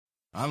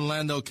I'm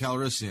Lando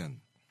Calrissian.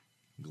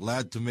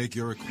 Glad to make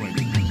your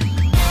acquaintance.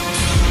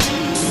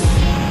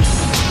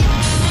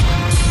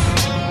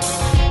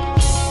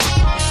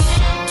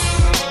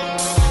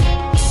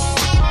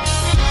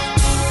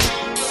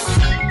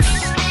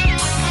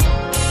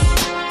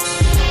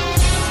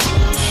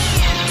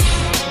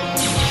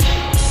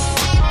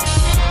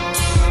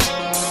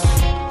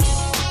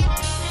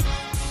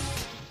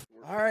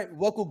 All right,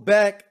 welcome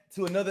back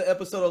to another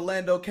episode of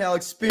Lando Cal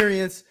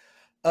Experience.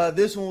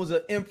 This one was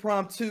an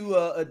impromptu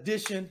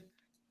edition.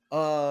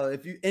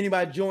 If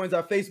anybody joins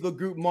our Facebook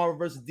group, Marvel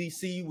vs.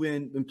 DC, we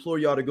implore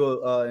y'all to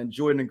go and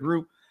join the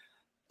group.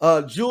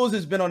 Jules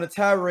has been on a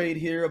tirade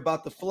here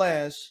about the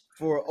Flash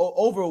for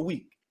over a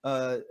week.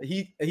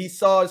 He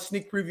saw a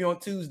sneak preview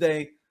on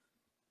Tuesday,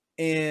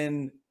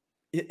 and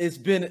it's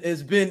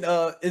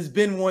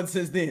been one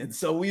since then.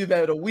 So we've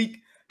had a week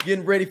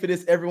getting ready for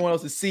this. Everyone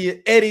else to see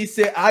it. Eddie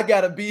said, "I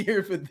gotta be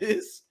here for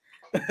this."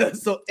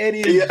 So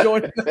Eddie is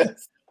joining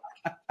us.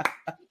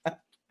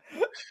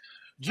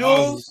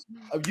 Jules,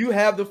 you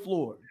have the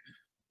floor.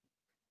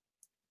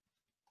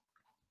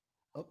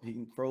 Oh,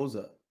 he froze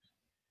up.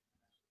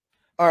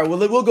 All right, well,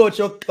 we'll go with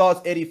your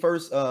thoughts, Eddie,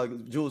 first.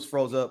 Jules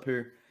froze up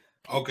here.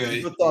 Okay.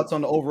 Your thoughts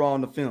on the overall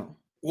on the film?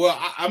 Well,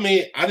 I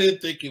mean, I didn't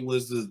think it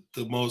was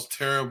the most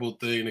terrible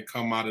thing to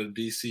come out of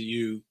the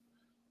DCU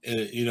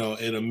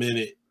in a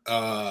minute.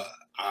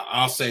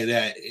 I'll say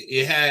that.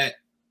 It had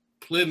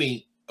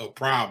plenty of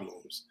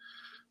problems.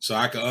 So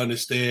I can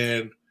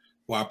understand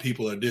why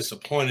people are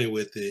disappointed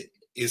with it.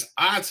 It's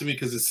odd to me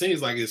because it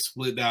seems like it's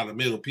split down the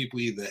middle. People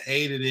either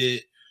hated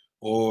it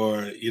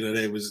or,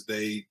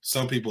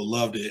 some people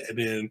loved it. And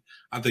then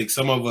I think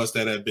some of us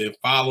that have been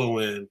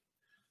following,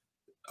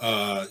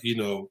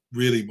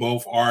 really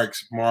both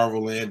arcs,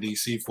 Marvel and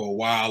DC for a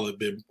while have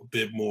been a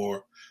bit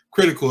more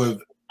critical,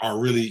 are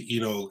really,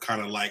 kind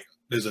of like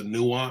there's a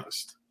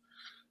nuanced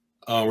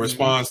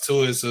response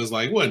to it. So it's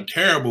like, it wasn't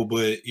terrible,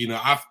 but,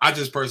 I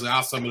just personally,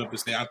 I'll sum it up and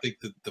say, I think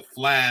that the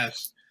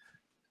Flash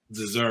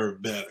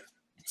deserved better.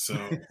 So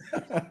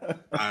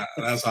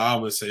that's how I'm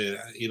gonna say it.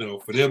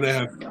 For them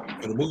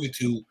for the movie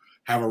to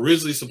have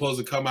originally supposed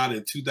to come out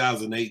in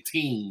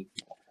 2018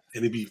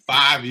 and it be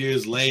 5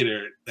 years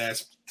later,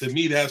 that's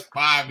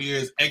 5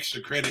 years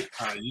extra credit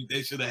time.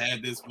 They should have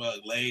had this mug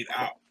laid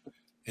out,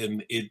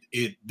 and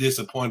it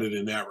disappointed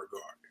in that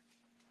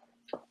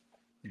regard.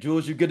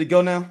 Jules, you good to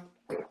go now?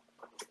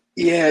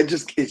 Yeah,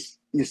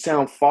 you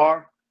sound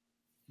far,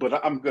 but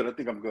I'm good. I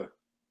think I'm good.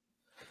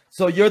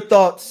 So your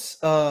thoughts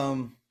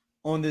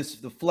on this,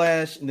 the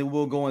Flash, and then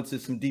we'll go into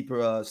some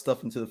deeper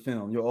stuff into the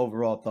film. Your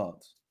overall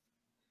thoughts.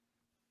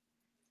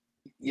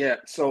 Yeah,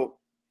 so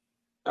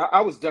I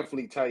was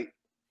definitely tight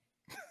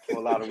for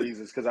a lot of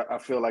reasons because I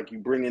feel like you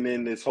bringing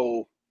in this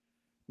whole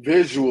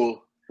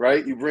visual,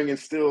 right? You bringing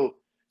you're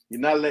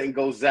not letting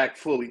go Zach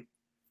fully.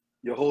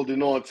 You're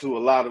holding on to a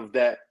lot of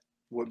that,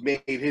 what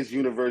made his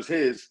universe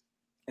his,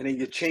 and then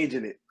you're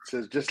changing it. So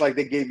it's just like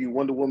they gave you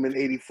Wonder Woman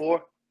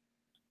 84.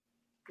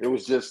 It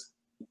was just,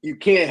 you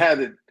can't have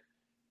it.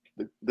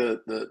 The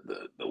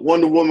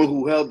Wonder Woman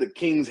who held the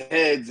king's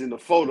heads in the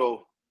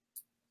photo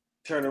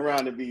turn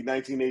around and be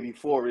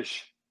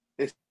 1984-ish.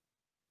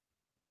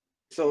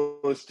 So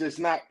it's just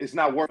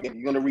not working.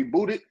 You're gonna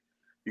reboot it,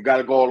 you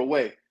gotta go all the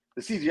way.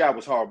 The CGI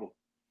was horrible.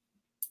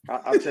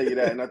 I'll tell you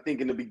that. And I think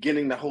in the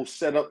beginning, the whole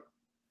setup,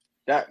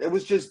 that it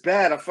was just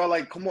bad. I felt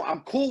like, come on,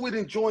 I'm cool with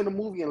enjoying the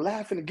movie and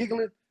laughing and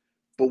giggling,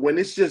 but when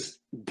it's just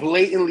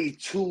blatantly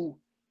too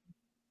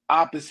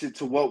opposite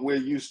to what we're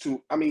used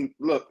to. I mean,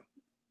 look,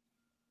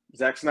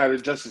 Zack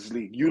Snyder's Justice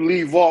League. You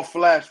leave off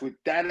Flash with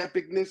that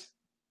epicness,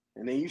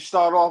 and then you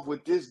start off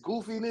with this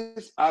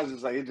goofiness. I was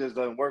just like, it just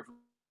doesn't work.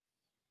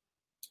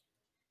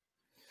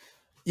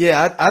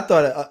 Yeah, I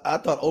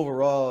thought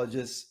overall,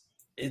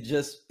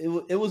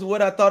 it was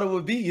what I thought it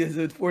would be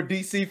for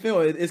DC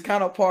film. It's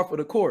kind of par for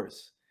the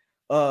course.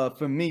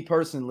 For me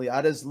personally,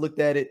 I just looked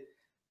at it,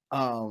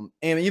 and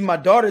even my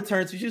daughter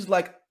turned to, she was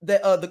like,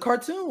 the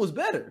cartoon was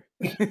better.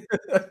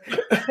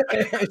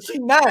 She's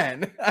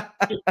 9.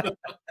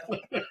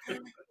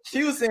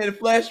 She was saying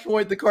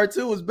Flashpoint, the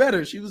cartoon was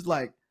better. She was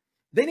like,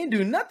 they didn't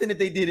do nothing that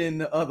they did in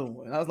the other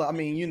one. I was like, I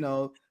mean,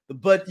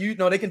 but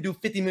they can do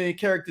 50 million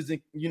characters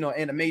in,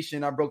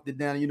 animation. I broke it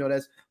down,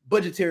 that's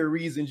budgetary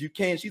reasons. You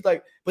can't. She's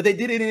like, but they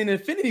did it in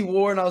Infinity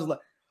War. And I was like,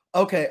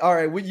 okay, all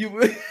right.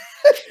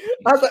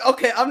 I was like,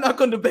 okay, I'm not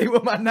going to debate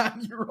with my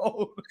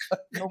 9-year-old.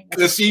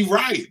 Cause she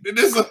right.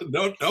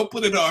 Don't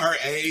put it on her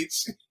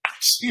age.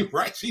 She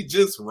right. She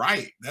just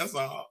right. That's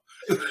all.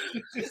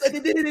 She's like, they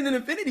did it in an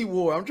Infinity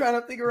War. I'm trying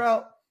to figure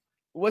out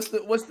what's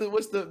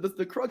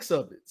the crux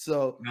of it.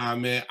 So nah,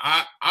 man,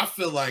 I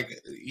feel like,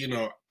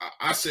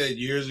 I said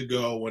years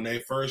ago when they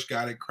first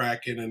got it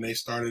cracking and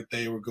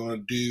they were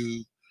going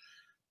to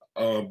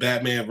do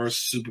Batman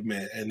versus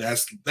Superman, and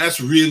that's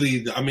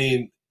really, I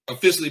mean,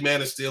 officially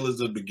Man of Steel is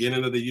the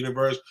beginning of the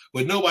universe,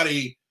 but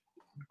nobody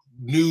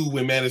knew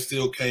when Man of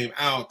Steel came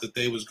out that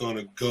they was going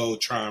to go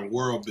try and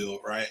world build,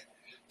 right?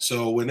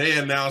 So when they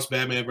announced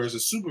Batman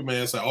versus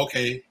Superman, it's like,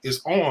 okay, it's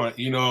on,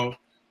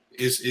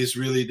 it's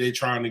really they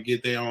trying to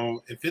get their own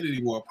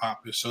Infinity War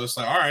popping. So it's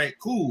like, all right,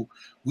 cool.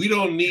 We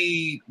know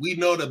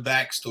the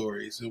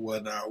backstories and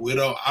whatnot.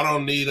 I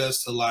don't need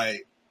us to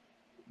like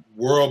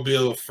world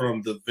build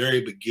from the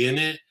very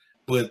beginning,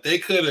 but they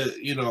could have,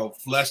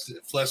 fleshed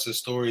the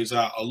stories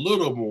out a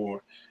little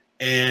more.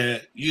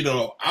 And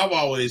I've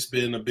always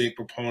been a big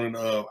proponent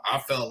of. I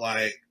felt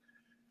like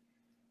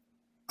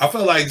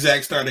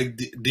Zack Snyder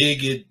did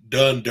get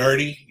done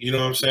dirty. You know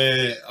what I'm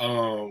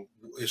saying?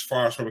 As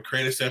far as from a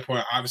creative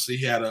standpoint, obviously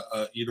he had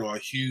a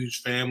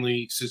huge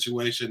family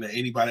situation that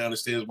anybody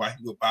understands why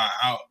he would buy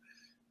out.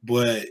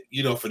 But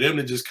for them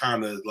to just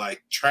kind of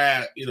like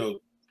try,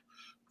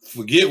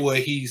 forget what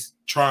he's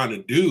trying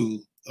to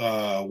do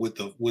with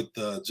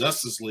the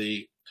Justice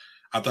League,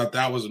 I thought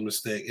that was a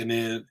mistake. And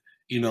then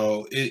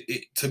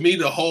to me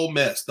the whole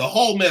mess,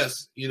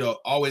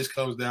 always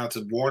comes down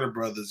to Warner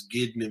Brothers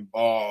getting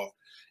involved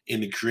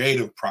in the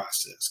creative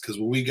process. Because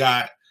when we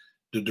got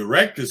the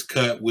director's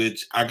cut,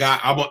 which I'm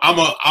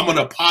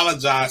gonna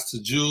apologize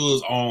to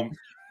Jules on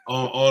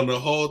the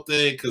whole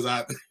thing, because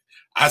I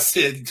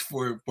said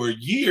for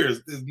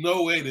years there's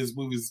no way this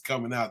movie is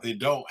coming out. They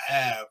don't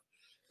have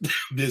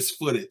this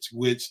footage,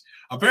 which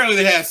apparently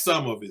they had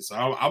some of it. So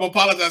I'm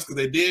apologize because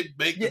they did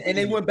make the and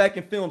they went back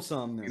and filmed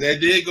some. Then. They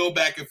did go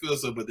back and film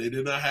some, but they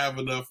did not have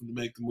enough to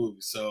make the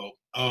movie. So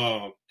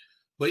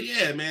but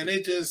yeah, man,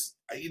 they just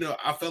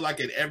I feel like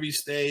at every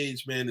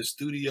stage, man, the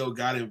studio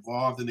got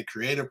involved in the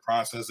creative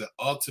process, and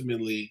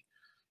ultimately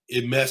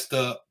it messed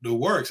up the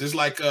works. It's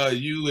like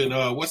you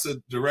and what's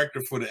the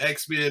director for the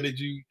X-Men that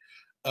you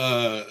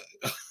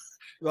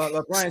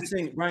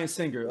Bryan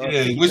Singer.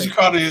 Yeah, what you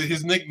call it?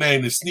 His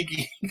nickname is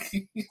Sneaky.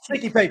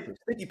 Sticky Paper.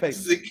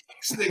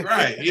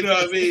 Right. You know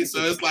what I mean?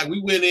 So it's like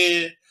we went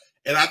in,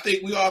 and I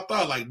think we all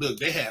thought, like, look,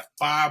 they have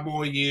 5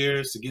 more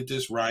years to get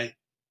this right.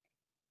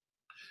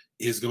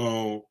 It's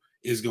going.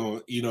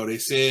 They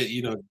said,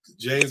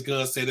 James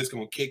Gunn said it's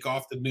going to kick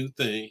off the new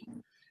thing.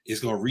 It's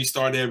going to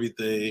restart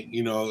everything.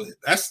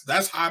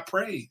 That's high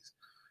praise.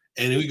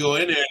 And then we go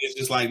in there, and it's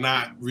just like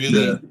not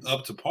really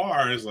up to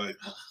par. It's like,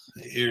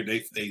 here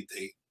they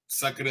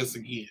suck at us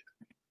again.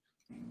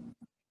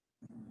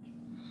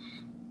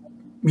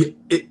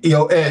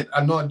 Ed,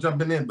 I know I'm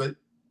jumping in, but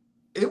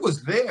it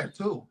was there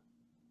too.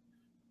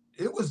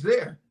 It was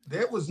there.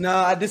 There was no.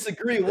 I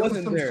disagree. It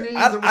wasn't there.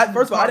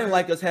 First of all, I didn't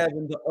like us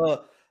having the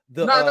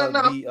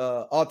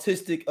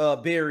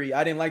autistic Barry.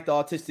 I didn't like the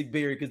autistic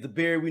Barry because the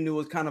Barry we knew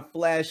was kind of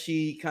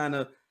flashy, kind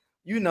of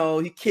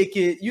he kick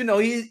it.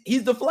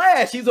 He's the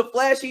Flash. He's a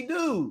flashy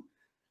dude.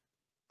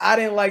 I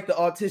didn't like the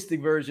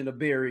autistic version of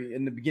Barry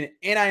in the beginning,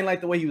 and I didn't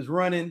like the way he was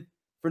running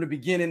from the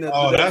beginning.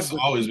 That's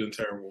always been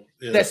terrible.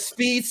 Yeah. That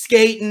speed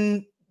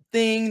skating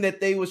thing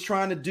that they was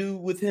trying to do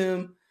with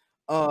him,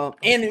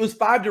 and it was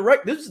 5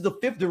 direct. This is the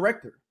 5th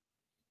director.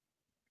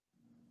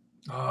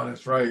 Oh,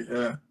 that's right.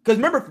 Yeah. Because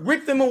remember,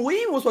 Rick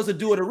Famuyiwa was supposed to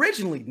do it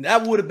originally.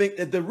 That would have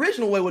been the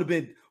original way. Would have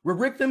been with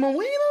Rick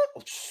Famuyiwa.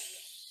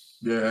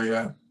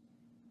 Yeah.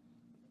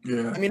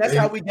 I mean, that's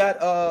how we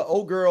got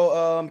old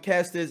girl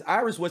cast as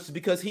Iris West,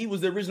 because he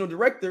was the original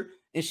director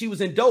and she was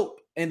in Dope.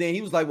 And then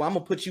he was like, well, I'm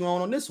gonna put you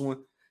on this one.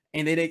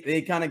 And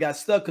they kind of got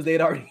stuck because they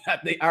had already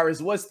got the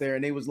Iris West there,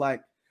 and they was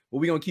like,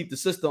 well, we're gonna keep the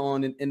sister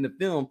on in the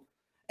film.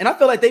 And I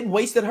feel like they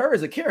wasted her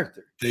as a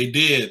character. They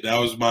did. That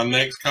was my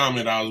next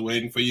comment. I was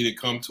waiting for you to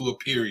come to a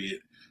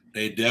period.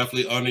 They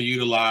definitely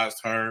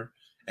underutilized her.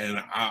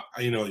 And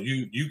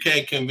you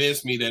can't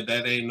convince me that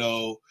ain't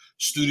no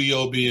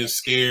studio being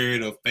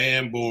scared of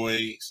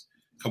fanboys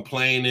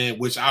complaining,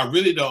 which I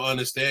really don't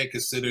understand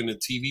considering the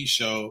TV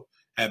show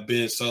had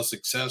been so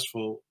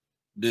successful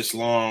this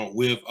long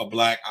with a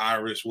Black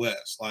Iris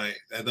West. Like,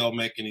 that don't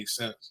make any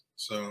sense.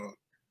 So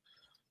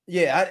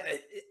yeah,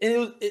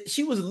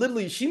 she was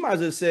literally, she might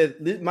have said,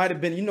 it might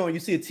have been, you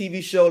see a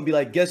TV show, it'd be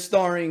like guest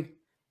starring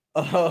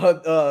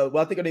well,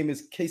 I think her name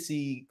is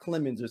Casey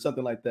Clemens or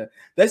something like that.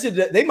 That's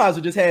it. They might as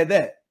well just had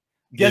that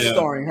guest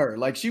starring her.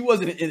 Like she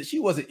wasn't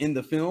in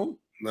the film.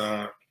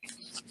 Nah.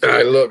 All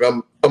right, look,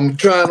 I'm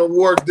trying to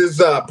work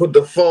this out. Put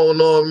the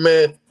phone on,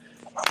 man.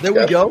 There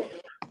we go.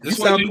 This is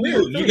what you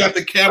do. You got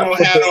the camel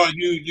hat on.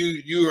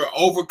 You are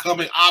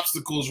overcoming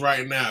obstacles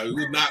right now. You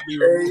would not be.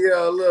 Hey,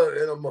 yeah,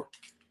 look.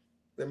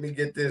 Let me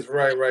get this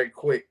right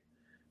quick.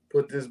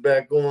 Put this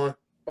back on.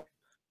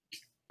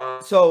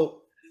 So.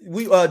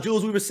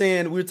 Jules, we were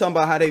talking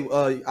about how they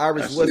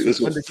Iris West was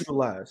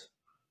underutilized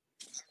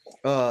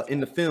in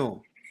the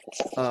film.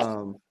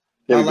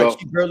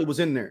 She barely was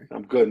in there.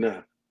 I'm good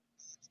now.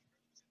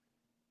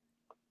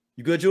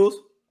 You good, Jules?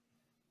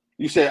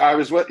 You said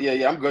Iris West?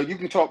 Yeah, I'm good. You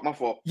can talk. My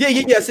fault. Yeah.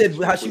 I said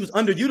how she was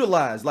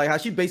underutilized, like how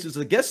she basically was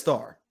a guest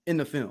star in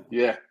the film.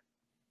 Yeah.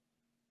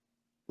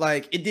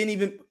 Like it didn't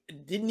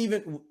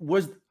even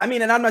was. I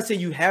mean, and I'm not saying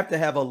you have to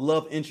have a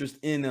love interest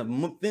in a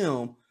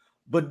film.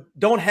 But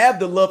don't have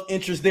the love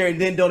interest there,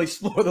 and then don't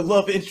explore the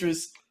love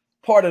interest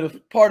part of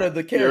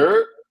the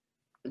character.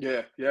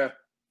 Yeah.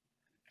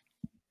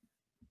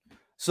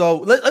 So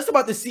let's talk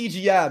about the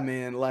CGI,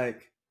 man.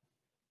 Like,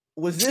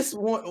 was this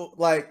one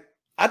like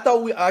I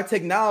thought our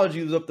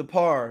technology was up to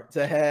par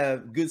to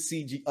have good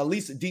CG, at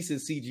least a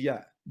decent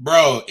CGI.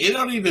 Bro, it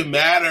don't even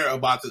matter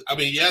about the. I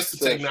mean, yes, the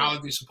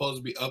technology is supposed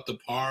to be up to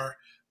par,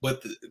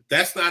 but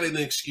that's not an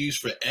excuse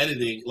for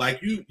editing.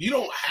 Like you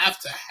don't have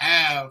to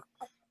have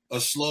a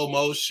slow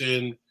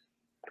motion,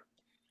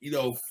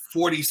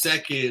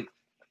 40-second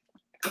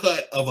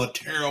cut of a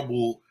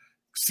terrible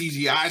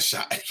CGI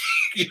shot.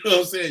 You know what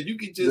I'm saying? You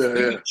can just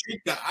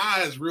trick the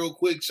eyes real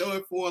quick, show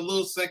it for a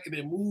little second,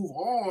 and move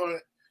on.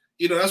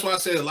 That's why I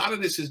said a lot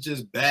of this is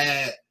just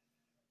bad.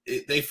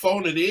 They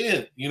phoned it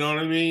in. You know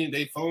what I mean?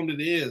 They phoned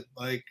it in.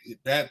 Like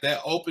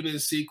that opening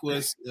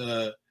sequence.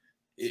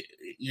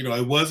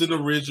 It wasn't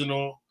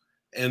original.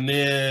 And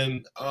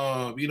then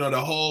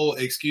the whole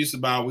excuse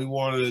about we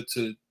wanted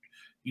to,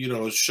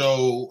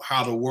 show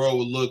how the world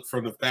would look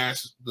from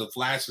the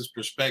Flash's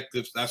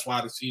perspectives. That's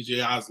why the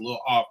CGI is a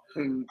little off.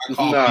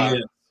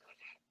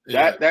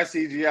 That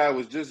CGI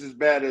was just as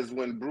bad as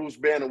when Bruce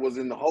Banner was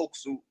in the Hulk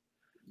suit.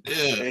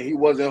 Yeah. And he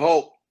wasn't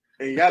Hulk.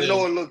 And y'all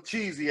know it looked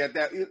cheesy at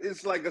that.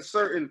 It's like a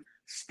certain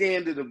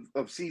standard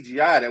of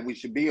CGI that we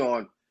should be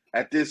on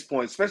at this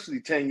point,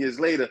 especially 10 years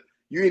later.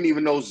 You didn't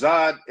even know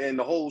Zod and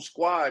the whole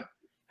squad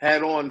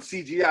had on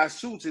CGI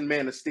suits in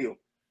Man of Steel.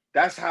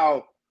 That's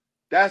how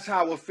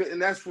it fit.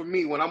 And that's for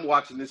me when I'm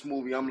watching this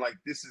movie. I'm like,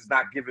 this is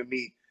not giving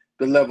me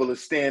the level of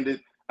standard.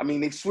 I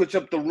mean, they switch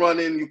up the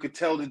running. You could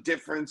tell the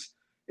difference.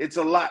 It's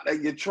a lot that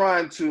you're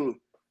trying to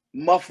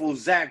muffle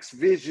Zach's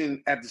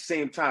vision at the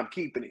same time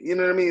keeping it. You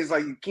know what I mean? It's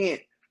like you can't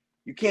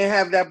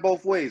have that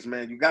both ways,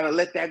 man. You got to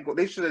let that go.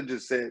 They should have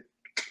just said,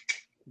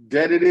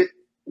 deaded it,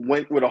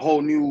 went with a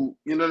whole new,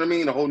 you know what I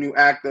mean? A whole new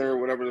actor or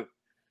whatever.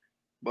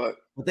 But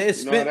they had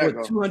spent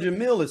 $200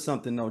 million or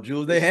something, though,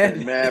 Jules. They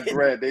had mad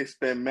bread. They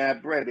spent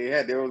mad bread.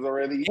 There was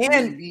already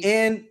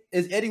and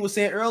as Eddie was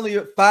saying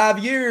earlier,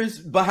 5 years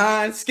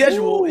behind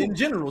schedule in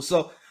general.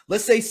 So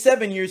let's say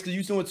 7 years because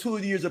you're doing 2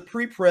 years of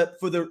pre-prep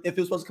for if it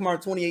was supposed to come out in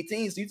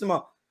 2018. So you're talking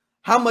about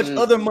how much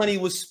other money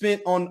was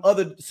spent on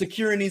other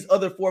securing these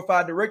other 4 or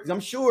 5 directors. I'm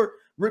sure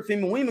Rick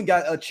Famuyiwa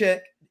got a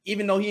check,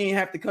 even though he ain't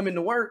have to come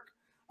into work.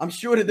 I'm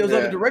sure that those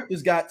other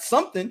directors got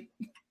something.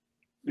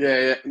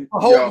 For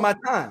holding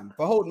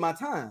my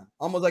time.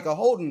 Almost like a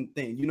holding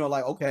thing.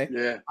 Like,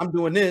 okay, I'm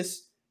doing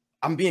this.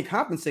 I'm being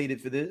compensated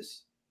for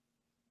this.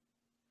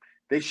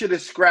 They should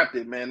have scrapped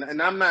it, man.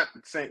 And I'm not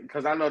saying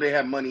because I know they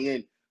have money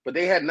in, but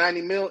they had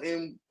 $90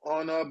 million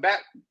on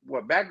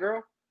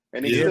Batgirl,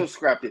 and they still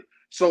scrapped it.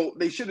 So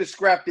they should have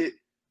scrapped it,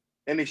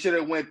 and they should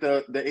have went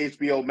the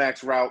HBO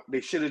Max route.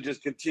 They should have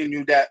just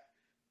continued that,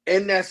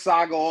 end that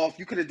saga off.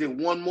 You could have did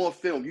one more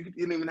film. You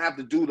didn't even have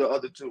to do the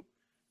other 2.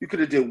 You could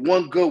have did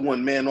one good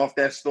one, man, off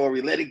that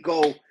story. Let it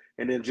go,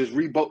 and then just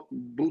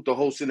reboot the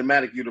whole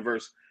cinematic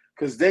universe.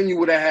 Because then you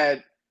would have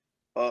had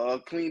a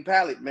clean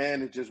palette,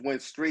 man. It just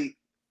went straight.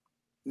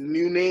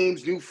 New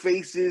names, new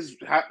faces,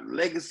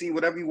 legacy,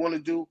 whatever you want to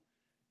do.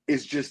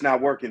 It's just not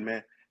working,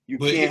 man. You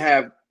can't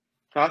have,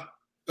 huh?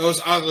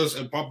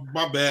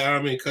 My bad. I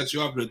don't mean to cut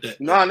you off with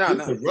that. No.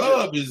 The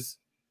rub is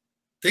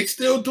they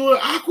still doing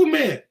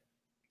Aquaman.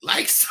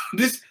 Like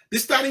this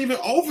not even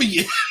over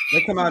yet.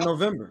 They come out in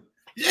November.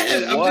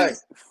 Yeah.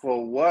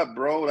 For what,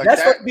 bro? Like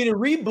that's supposed to be the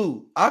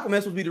reboot.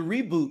 Aquaman's supposed to be the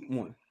reboot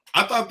one.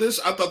 I thought the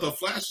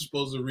Flash was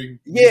supposed to reboot.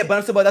 Yeah, but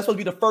I'm saying that's supposed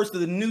to be the first of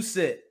the new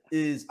set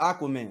is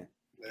Aquaman.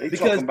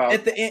 Because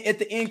at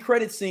the end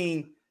credit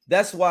scene,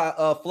 that's why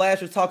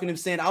Flash was talking to him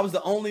saying I was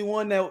the only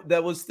one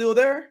that was still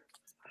there.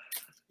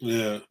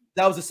 Yeah,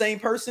 that was the same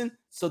person.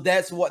 So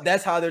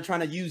that's how they're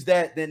trying to use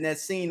that. Then that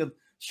scene of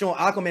showing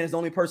Aquaman is the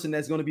only person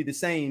that's going to be the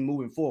same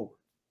moving forward.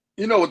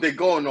 You know what they're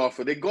going off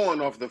of? They're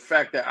going off the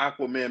fact that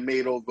Aquaman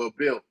made over a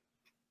bill.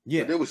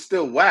 Yeah, but it was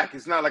still whack.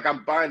 It's not like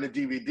I'm buying the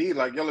DVD.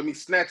 Like, yo, let me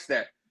snatch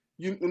that.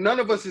 None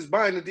of us is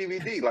buying the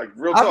DVD. Like,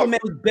 real talk. Aquaman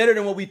was better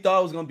than what we thought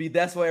it was going to be.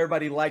 That's why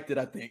everybody liked it,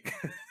 I think.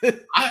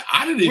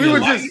 I didn't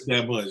even like it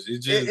that much.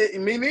 It just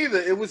me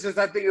neither. It was just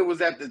I think it was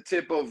at the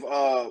tip of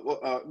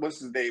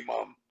what's his name,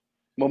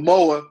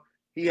 Momoa.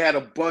 He had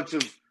a bunch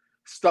of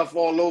stuff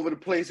all over the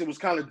place. It was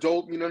kind of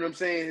dope. You know what I'm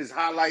saying? His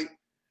highlight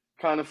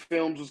kind of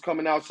films was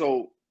coming out.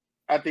 So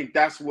I think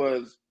that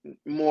was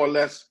more or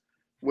less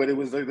what it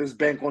was. Like, this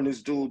bank on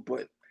this dude,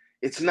 but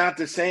it's not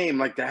the same.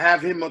 Like to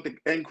have him at the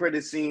end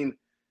credit scene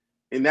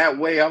in that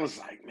way, I was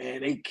like,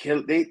 man,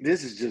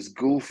 this is just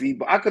goofy.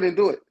 But I couldn't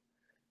do it.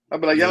 I'd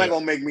be like, y'all not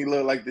gonna make me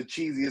look like the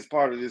cheesiest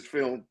part of this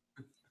film.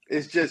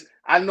 It's just,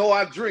 I know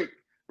I drink,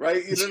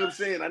 right? You know what I'm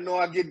saying? I know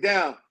I get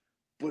down,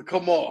 but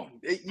come on,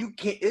 you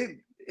can't.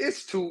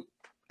 It's too.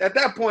 At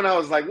that point, I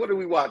was like, what are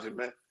we watching,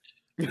 man?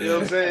 You know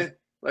what I'm saying?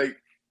 Like,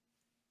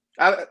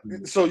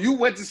 so you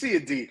went to see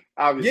it, D,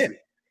 obviously.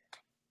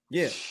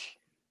 Yeah.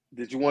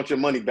 Did you want your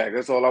money back?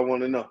 That's all I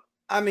want to know.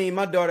 I mean,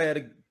 my daughter had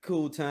a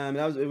cool time.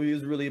 It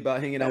was really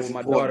about hanging out with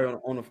my daughter.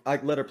 I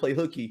let her play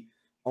hooky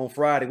on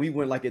Friday. We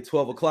went like at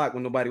 12 o'clock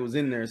when nobody was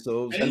in there.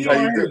 So that's how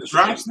you do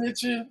drop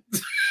snitching.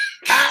 No.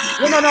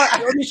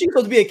 I mean, she's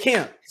supposed to be at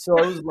camp, so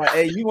it was like,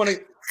 hey, you want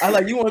to? I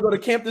like, you want to go to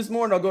camp this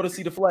morning or go to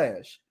see the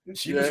Flash?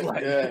 She was Yeah,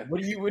 like, yeah.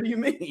 what do you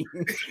mean?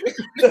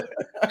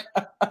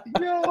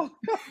 Yo.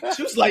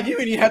 She was like, you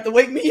didn't even have to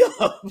wake me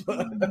up.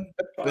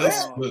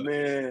 Oh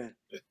man.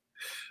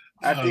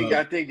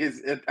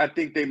 I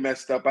think they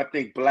messed up. I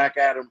think Black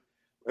Adam,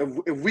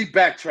 if we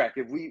backtrack,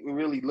 if we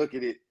really look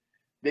at it,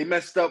 they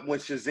messed up when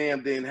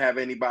Shazam didn't have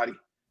anybody.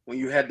 When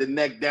you had the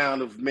neck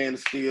down of Man of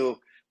Steel,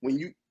 when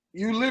you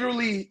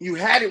literally you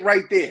had it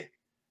right there.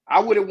 I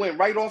would have went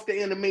right off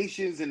the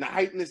animations and the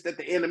hypeness that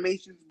the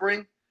animations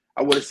bring.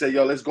 I would have said,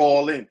 yo, let's go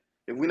all in.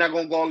 If we're not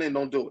gonna go all in,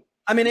 don't do it.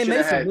 I mean, they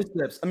made some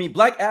missteps. I mean,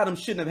 Black Adam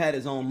shouldn't have had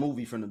his own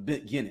movie from the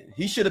beginning.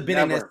 He should have been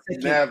in that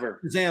second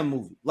Shazam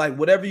movie. Like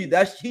whatever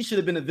he should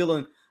have been the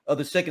villain of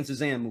the second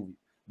Shazam movie.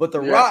 But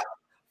The Rock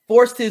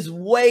forced his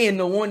way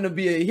into wanting to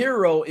be a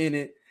hero in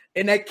it,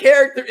 and that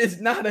character is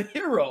not a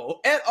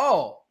hero at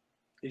all.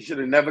 He should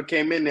have never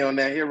came in there on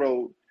that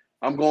hero.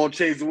 I'm going to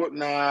chase the whip.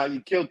 Nah, you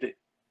killed it.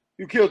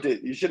 You killed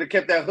it. You should have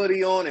kept that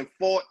hoodie on and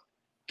fought,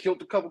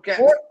 killed a couple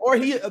cats. Or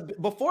he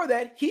before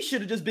that, he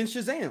should have just been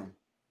Shazam.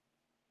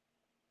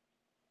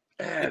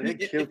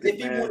 If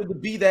he wanted to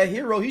be that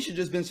hero, he should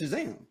just been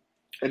Shazam.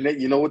 And then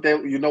you know what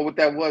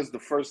that was? The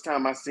first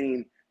time I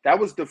seen that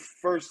was the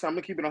first time. I'm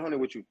gonna keep it 100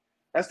 with you.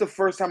 That's the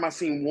first time I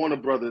seen Warner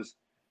Brothers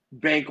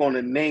bank on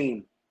a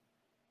name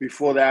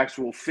before the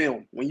actual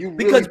film. When you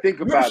really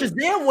think about it,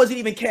 Shazam wasn't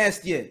even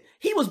cast yet.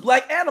 He was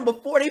Black Adam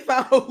before they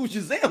found out who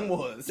Shazam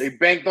was. They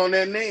banked on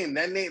that name.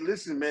 That name,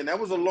 listen, man, that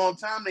was a long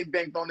time they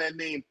banked on that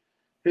name.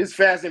 His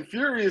Fast and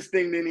Furious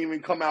thing didn't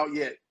even come out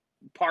yet.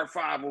 Part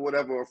 5 or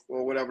whatever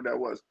that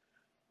was.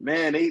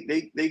 Man,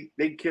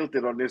 they killed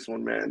it on this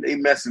one, man. They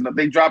messing up.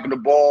 They dropping the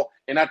ball.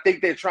 And I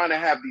think they're trying to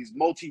have these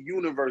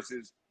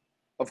multi-universes.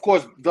 Of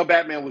course, The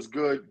Batman was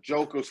good.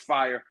 Joker's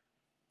fire.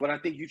 But I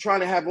think you're trying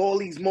to have all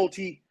these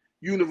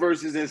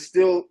multi-universes and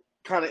still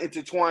kind of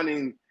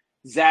intertwining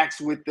Zack's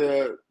with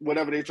the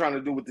whatever they're trying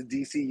to do with the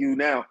DCU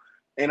now.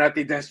 And I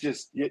think that's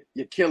just, you're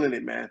killing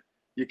it, man.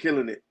 You're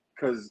killing it.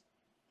 Because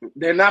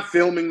they're not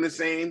filming the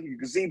same. You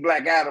can see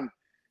Black Adam.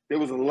 There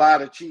was a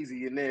lot of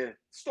cheesy in there.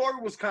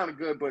 Story was kind of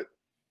good, but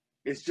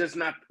it's just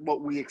not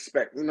what we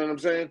expect. You know what I'm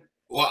saying?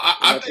 Well,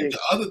 I think the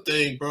other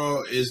thing,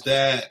 bro, is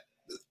that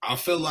I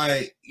feel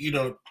like,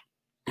 you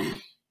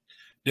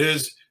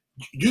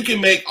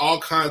can make all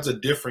kinds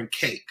of different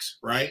cakes,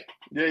 right?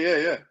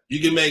 Yeah.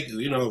 You can make,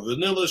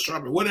 vanilla,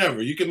 strawberry,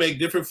 whatever. You can make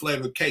different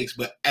flavored cakes,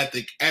 but at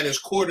its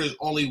core, there's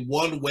only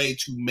one way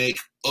to make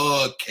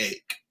a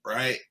cake,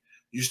 right?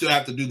 You still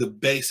have to do the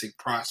basic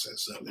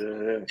process of it.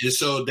 Yeah. And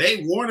so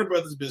Warner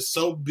Brothers been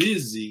so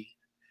busy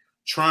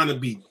trying to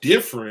be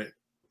different,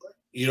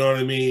 you know what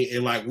I mean?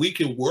 And like we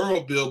can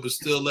world build, but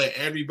still let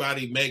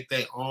everybody make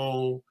their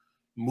own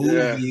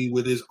movie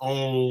with his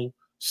own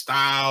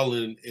style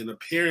and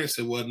appearance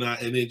and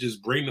whatnot, and then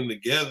just bring them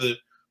together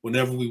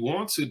whenever we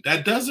want to.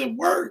 That doesn't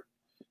work.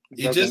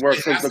 It doesn't work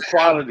because the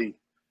quality.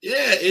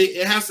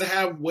 It has to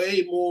have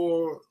way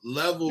more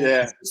level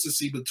of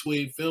consistency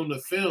between film to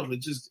film.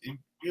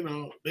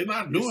 They're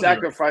not doing You're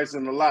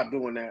sacrificing a lot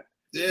doing that.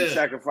 Yeah. You're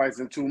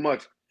sacrificing too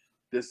much.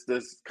 This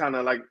kind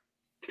of like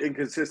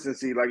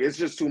inconsistency, like it's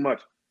just too much.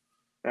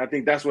 And I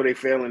think that's where they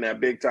failing at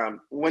big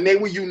time. When they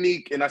were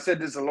unique, and I said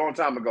this a long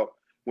time ago,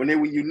 when they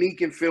were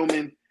unique in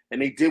filming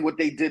and they did what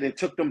they did and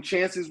took them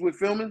chances with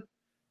filming,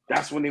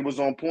 that's when they was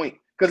on point.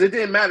 Because it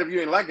didn't matter if you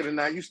didn't like it or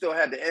not. You still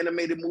had the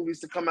animated movies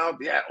to come out.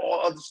 You had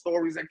all other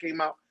stories that came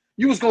out.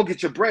 You was going to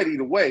get your bread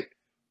either way.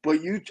 But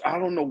I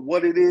don't know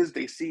what it is.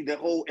 They see the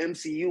whole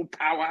MCU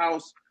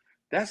powerhouse.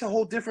 That's a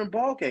whole different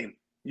ball game.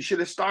 You should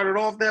have started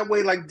off that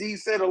way, like D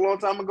said a long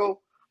time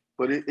ago.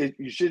 But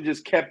you should have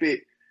just kept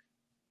it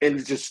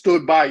and just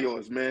stood by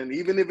yours, man.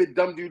 Even if it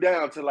dumbed you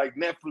down to like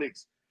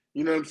Netflix,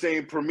 you know what I'm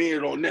saying,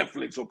 premiered on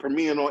Netflix or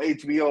premiered on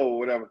HBO or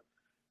whatever.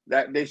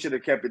 That they should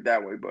have kept it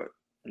that way. But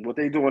what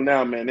they doing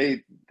now, man,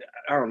 I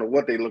don't know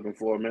what they looking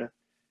for, man.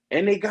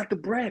 And they got the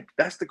bread.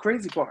 That's the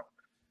crazy part.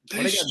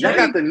 They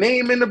got the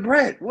name in the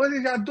bread. What are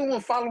y'all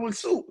doing following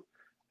suit?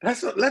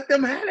 Let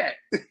them have that.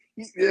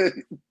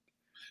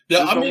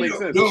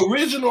 The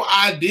original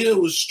idea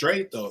was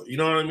straight, though. You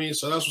know what I mean?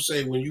 So that's what I'm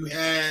saying. When you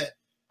had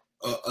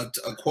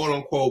a quote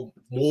unquote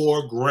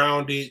more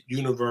grounded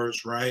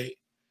universe, right?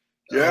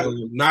 Yeah.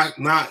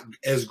 Not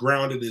as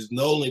grounded as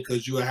Nolan,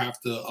 because you would have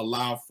to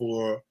allow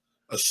for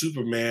a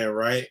Superman,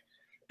 right?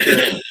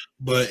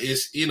 But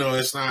it's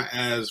it's not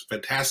as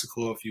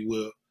fantastical, if you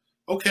will.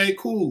 Okay,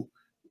 cool.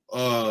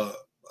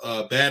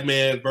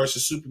 Batman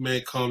versus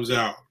Superman comes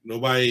out.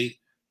 Nobody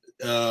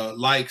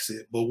likes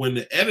it, but when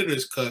the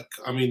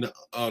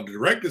the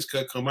director's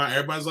cut come out,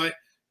 everybody's like,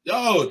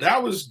 yo,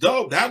 that was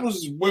dope. That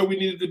was where we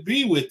needed to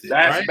be with it.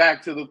 That's right?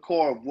 back to the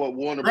core of what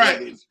Warner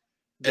Brothers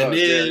does. And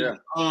then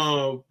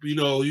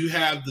you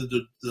have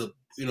the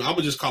I'm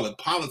gonna just call it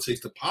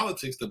politics, the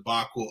politics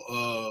debacle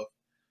of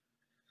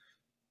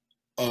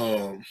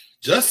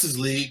Justice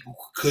League,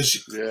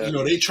 because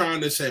they trying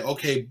to say,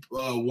 okay,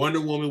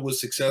 Wonder Woman was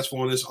successful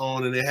on its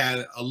own and it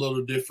had a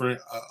little different,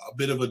 a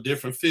bit of a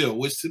different feel,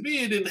 which to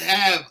me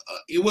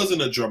it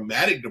wasn't a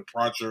dramatic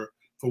departure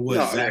for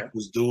what Zach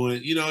was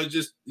doing. You know,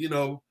 just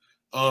the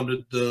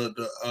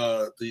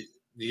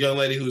young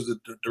lady who's the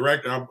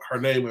director,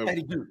 her name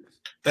is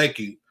thank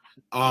you.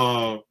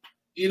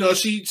 You know,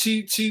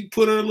 she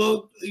put her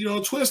little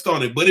twist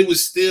on it, but it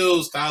was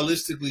still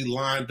stylistically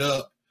lined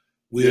up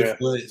with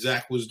what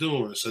Zach was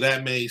doing, so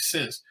that made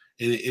sense.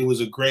 And it was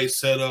a great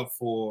setup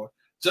for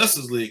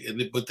Justice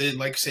League. But then,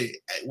 like I say,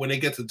 when they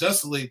get to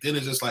Justice League, then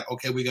it's just like,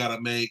 okay, we got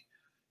to make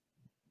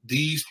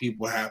these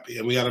people happy,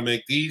 and we got to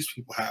make these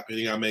people happy,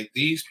 and you got to make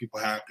these people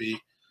happy.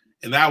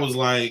 And that was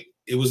like,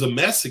 it was a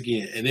mess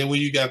again. And then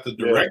when you got the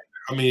director,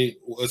 I mean,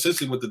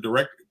 essentially what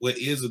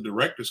is the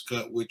director's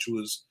cut, which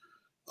was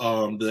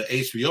the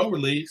HBO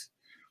release,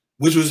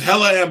 which was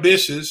hella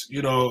ambitious.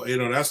 You know,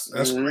 that's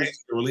crazy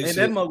to release. And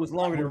that mug was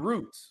longer than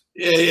Roots.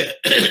 Yeah.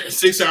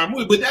 6-hour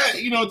movie. But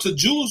that, to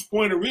Jules'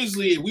 point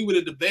originally, we would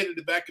have debated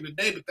it back in the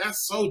day, but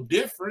that's so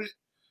different.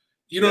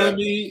 You know what I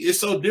mean? It's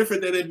so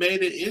different that it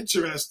made it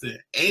interesting.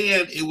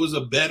 And it was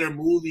a better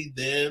movie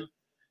than,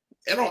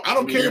 I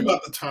don't care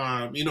about the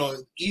time.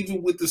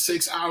 Even with the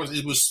 6 hours,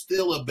 it was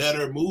still a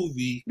better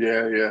movie.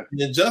 Than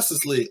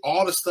Justice League.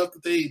 All the stuff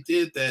that they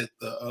did, that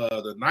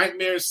the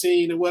nightmare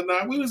scene and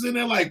whatnot, we was in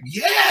there like,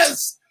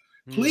 yes,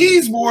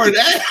 please more of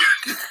that.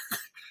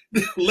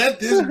 Let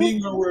this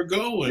be where we're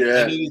going.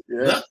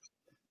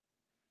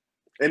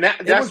 And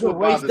that's what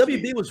race.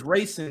 WB was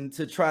racing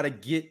to try to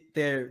get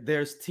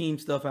their team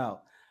stuff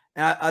out.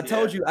 And I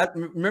told you, I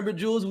remember,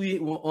 Jules, we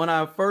on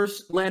our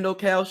first Lando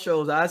Cal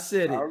shows, I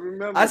said it.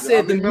 I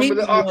said the meeting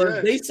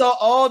was they saw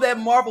all that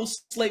Marvel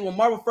slate when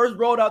Marvel first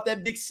rolled out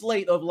that big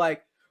slate of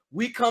like,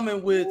 we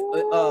coming with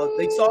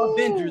they saw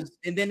Avengers,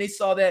 and then they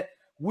saw that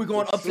we're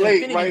going up to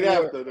Infinity right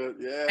War. after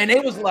that. And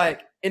they was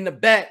like in the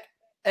back,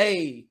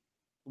 hey,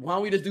 why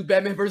don't we just do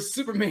Batman versus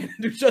Superman and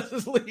do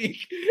Justice League?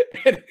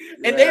 and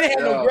they didn't have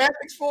no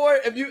graphics for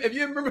it. If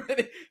you remember,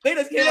 they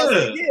just came out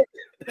and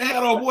they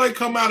had old boy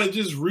come out and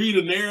just read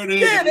a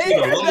narrative. Yeah, they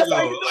had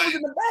was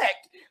in the back.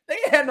 They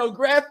had no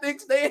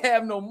graphics. They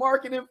have no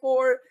marketing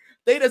for it.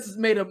 They just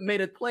made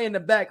a play in the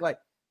back. Like,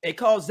 they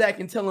call Zach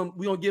and tell him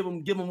we gonna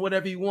give him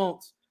whatever he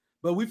wants,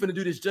 but we finna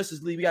do this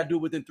Justice League. We gotta do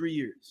it within 3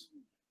 years.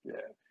 Yeah,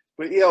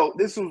 but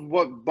this is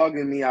what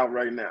bugging me out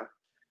right now.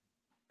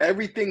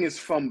 Everything is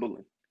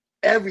fumbling.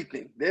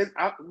 Everything.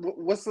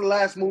 What's the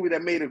last movie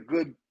that made a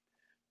good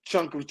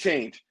chunk of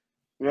change?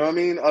 You know what I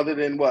mean? Other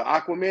than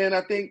Aquaman,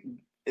 I think,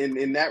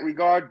 in that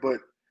regard. But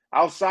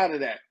outside of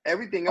that,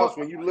 everything else,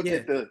 when you look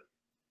at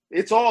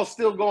it's all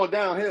still going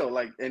downhill.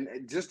 Like, and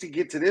just to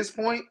get to this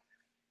point,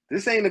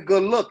 this ain't a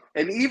good look.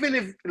 And even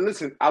if,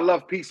 listen, I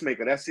love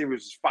Peacemaker. That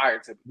series is fire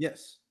to me.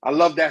 Yes. I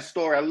love that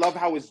story. I love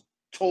how it's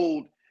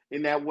told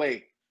in that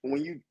way. And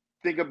when you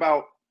think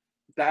about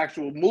the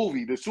actual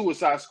movie, The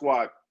Suicide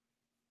Squad,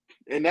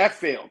 and that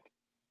failed.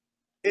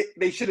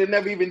 They should have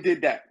never even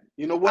did that.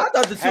 You know what? I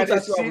thought The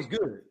Suicide Squad was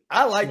good.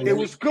 I liked it. It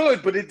was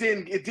good, but it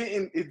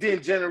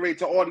didn't generate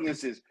to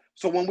audiences.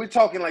 So when we're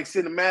talking like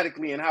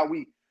cinematically and how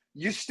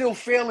you're still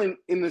failing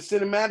in the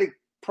cinematic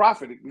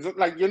profit.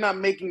 Like, you're not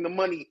making the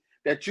money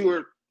that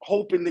you're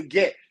hoping to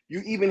get.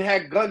 You even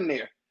had Gunn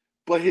there,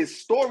 but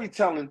his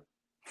storytelling,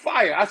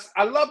 fire.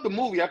 I love the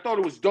movie. I thought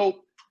it was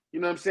dope. You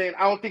know what I'm saying?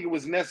 I don't think it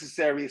was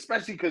necessary,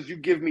 especially because you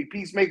give me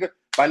Peacemaker.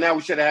 By now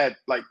we should have had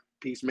like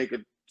Peacemaker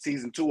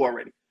season 2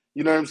 already.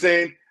 You know what I'm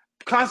saying?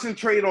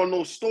 Concentrate on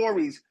those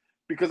stories,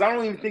 because I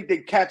don't even think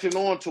they're catching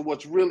on to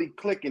what's really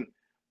clicking.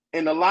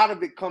 And a lot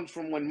of it comes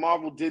from when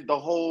Marvel did the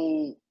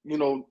whole,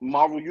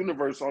 Marvel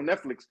universe on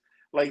Netflix.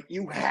 Like,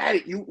 you had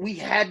it. We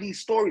had these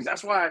stories.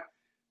 That's why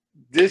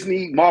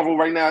Disney, Marvel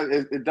right now,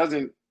 it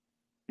doesn't,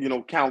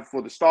 count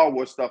for the Star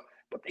Wars stuff,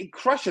 but they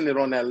crushing it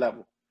on that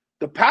level.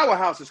 The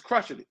powerhouse is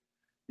crushing it.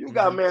 You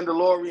got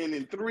Mandalorian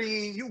in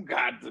 3.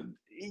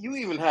 You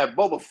even have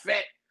Boba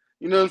Fett.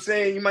 You know what I'm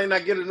saying? You might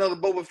not get another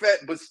Boba Fett,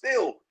 but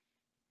still,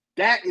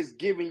 that is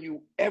giving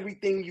you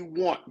everything you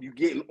want. You're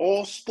getting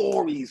all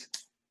stories.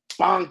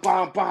 Bang,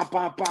 bang, bang,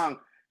 bang, bang.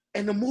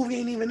 And the movie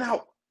ain't even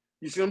out.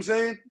 You see what I'm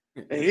saying?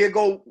 And here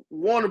go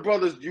Warner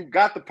Brothers. You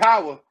got the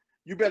power.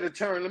 You better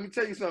turn, let me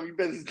tell you something. You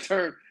better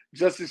turn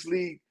Justice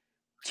League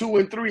 2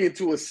 and 3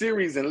 into a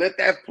series and let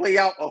that play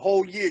out a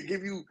whole year.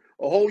 Give you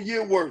a whole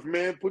year worth,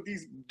 man. Put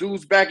these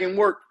dudes back in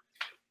work.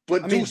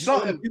 But do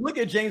something. If you look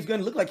at James Gunn,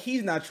 it look like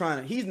he's not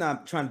trying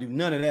to do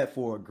none of that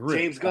for a grip.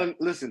 James Gunn,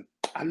 listen,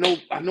 I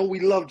know we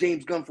love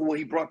James Gunn for what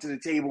he brought to the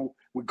table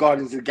with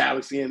Guardians of the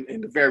Galaxy and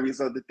the various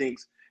other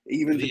things,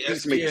 even the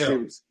Peacemaker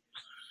series.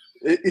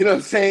 You know what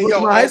I'm saying?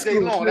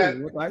 All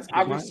day long,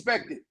 I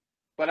respect it.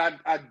 But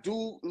I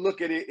do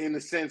look at it in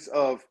the sense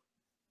of,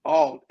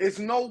 it's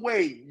no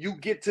way you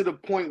get to the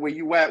point where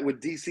you at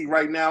with DC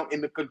right now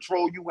in the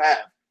control you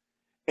have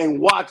and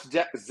watch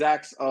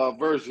Zach's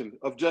version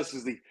of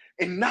Justice League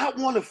and not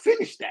want to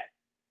finish that.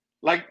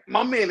 Like,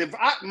 my man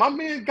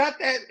got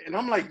that, and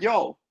I'm like,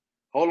 yo,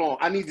 hold on,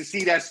 I need to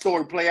see that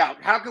story play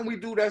out. How can we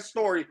do that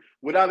story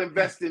without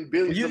investing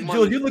billions of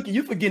money?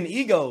 You forgetting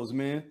egos,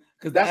 man.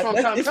 Because that's what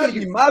I'm trying to tell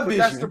you. My vision.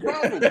 That's the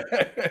problem.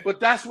 But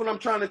that's what I'm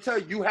trying to tell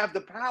you. You have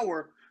the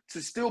power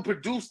to still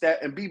produce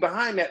that and be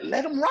behind that.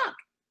 Let them rock.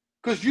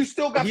 because you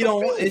still got He the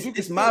don't. feelings. It's, You can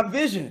it's still- my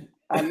vision.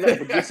 I know,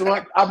 but this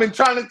one, I've been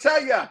trying to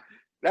tell you.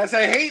 That's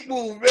a hate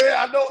move, man.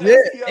 I know. Yeah,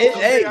 STL,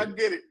 hey. I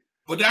get it.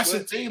 But that's the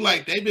But- thing.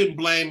 Like they've been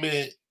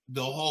blaming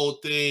the whole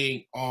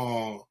thing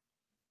on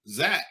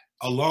Zach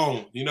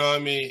alone. You know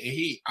what I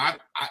mean? And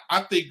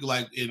I think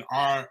like in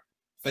our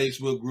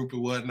Facebook group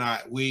and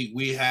whatnot,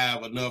 we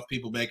have enough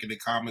people making the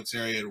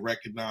commentary and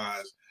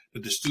recognize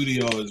that the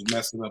studio is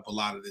messing up a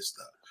lot of this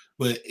stuff.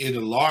 But in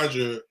a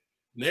larger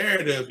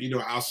narrative, you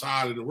know,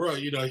 outside of the world,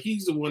 you know,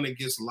 he's the one that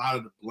gets a lot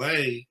of the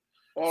blame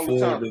all the for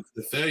time.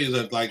 the failures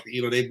of, like,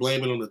 you know, they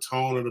blame it on the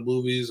tone of the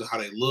movies, how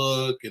they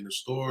look and the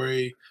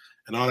story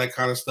and all that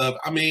kind of stuff.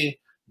 I mean,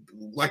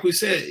 like we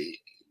said,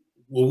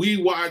 when we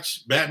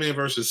watch Batman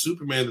versus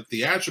Superman, the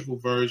theatrical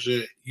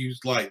version, he's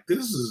like,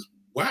 this is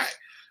whack.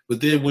 But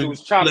then when you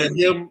let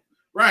him,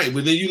 right,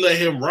 but then you let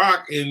him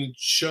rock and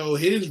show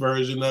his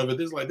version of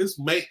it, it's like this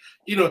make,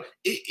 you know,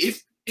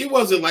 if it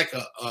wasn't like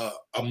a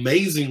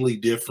amazingly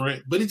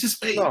different, but it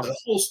just made the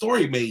whole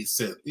story made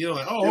sense. You know,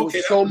 like, oh, there okay.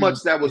 was so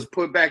much that was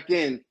put back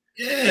in.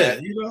 Yeah,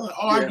 you know,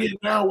 I get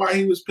now why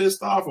he was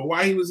pissed off or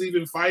why he was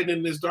even fighting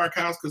in this dark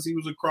house because he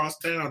was across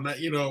town. Not,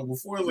 you know,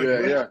 before it was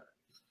like,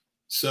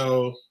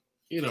 So,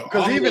 you know,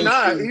 because even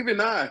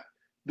I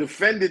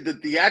defended the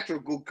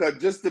theatrical cut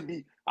just to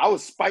be. I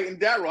was spiting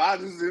Daryl. I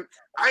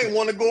didn't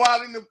want to go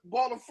out in the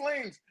ball of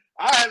flames.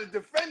 I had to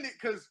defend it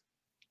because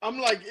I'm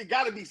like, it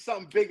got to be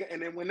something bigger.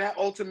 And then when that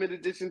Ultimate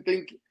Edition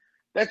thing,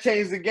 that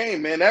changed the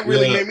game, man. That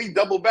really made me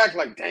double back.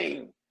 Like,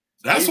 dang.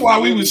 That's why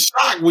we was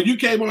shocked when you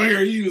came on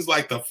here. He was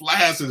like, "The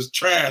Flash is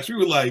trash." We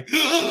were like,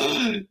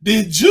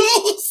 "Did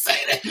you say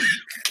that?"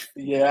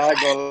 Yeah, I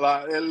go a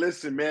lot. And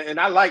listen, man, and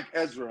I like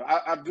Ezra.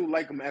 I do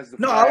like him as the.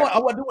 No, Flash. I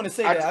do want to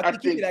say that. I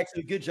think he did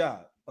actually a good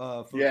job.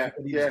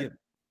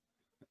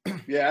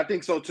 Yeah, I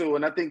think so too,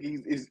 and I think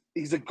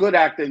he's a good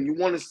actor, and you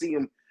want to see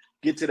him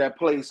get to that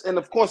place. And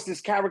of course,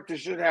 this character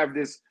should have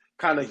this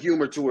kind of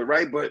humor to it,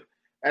 right? But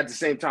at the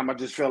same time, I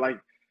just felt like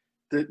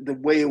the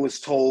way it was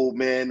told,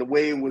 man, the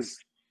way it was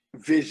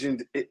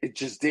visioned, it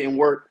just didn't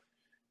work.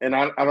 And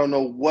I don't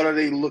know, what are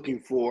they looking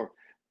for?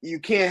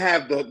 You can't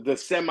have the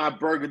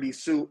semi-burgundy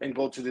suit and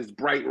go to this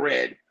bright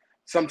red.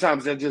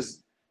 Sometimes that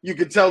just, you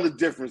can tell the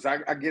difference.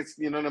 I guess,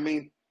 you know what I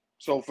mean?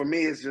 So for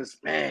me, it's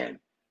just, man,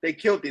 they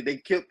killed it. They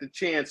killed the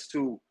chance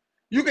to,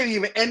 you can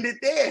even end it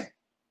there.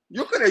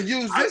 You could have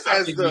used this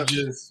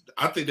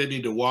I think they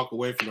need to walk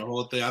away from the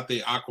whole thing. I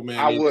think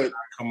Aquaman needs to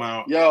come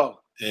out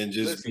and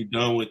just be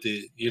done with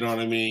it. You know what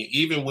I mean?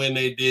 Even when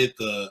they did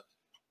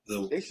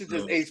they should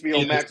just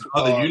HBO Max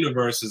other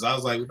universes. I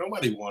was like,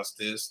 nobody wants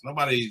this.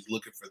 Nobody's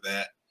looking for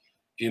that.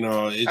 You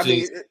know,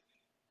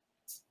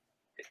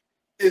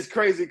 it's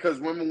crazy because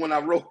when I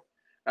wrote,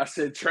 I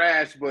said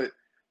trash, but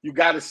you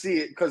got to see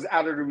it because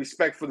out of the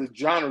respect for the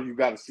genre, you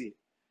got to see it,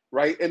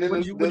 right? And then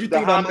what you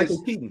think about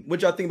Michael Keaton?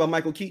 What y'all think about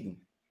Michael Keaton?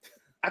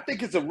 I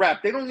think it's a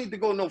wrap. They don't need to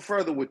go no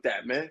further with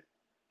that, man.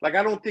 Like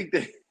I don't think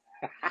they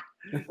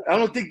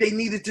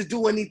needed to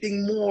do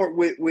anything more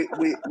with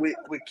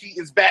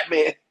Keaton's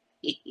Batman.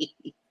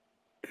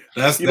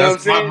 That's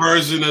my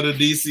version of the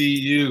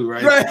DCU,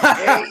 right?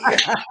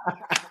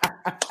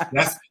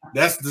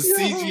 That's the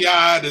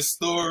CGI, the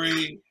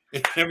story,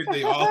 and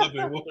everything, all of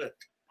it.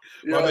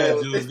 My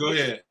bad, Jules. Go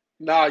ahead.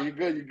 Nah, you're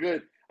good. You're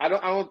good. I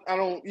don't.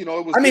 You know,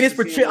 it was. It's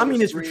portrayal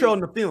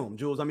in the film,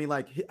 Jules. I mean,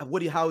 like,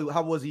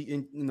 how was he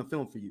in the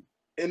film for you?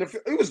 It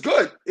was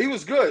good. He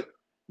was good,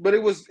 but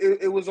it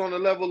was on a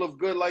level of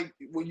good, like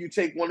when you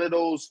take one of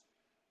those,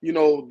 you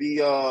know,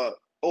 the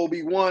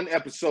Obi-Wan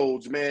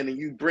episodes, man, and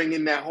you bring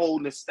in that whole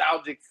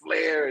nostalgic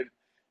flair,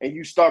 and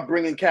you start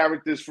bringing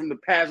characters from the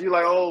past. You're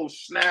like, oh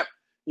snap,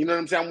 you know what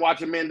I'm saying? I'm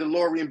watching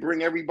Mandalorian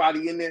bring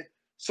everybody in there,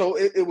 so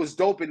it was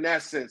dope in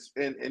that sense.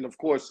 And of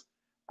course,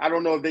 I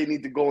don't know if they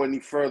need to go any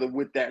further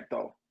with that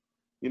though.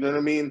 You know what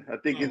I mean? I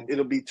think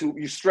it'll be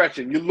you're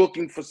stretching. You're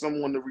looking for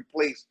someone to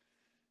replace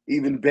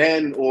even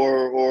Ben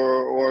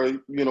or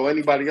you know,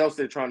 anybody else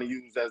they're trying to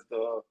use as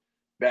the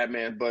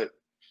Batman. But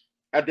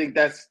I think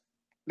that's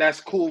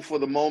cool for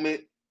the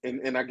moment,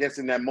 and I guess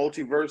in that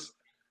multiverse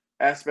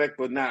aspect,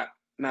 but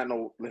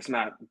let's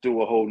not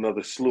do a whole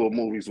nother slew of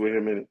movies with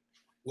him in it.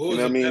 What was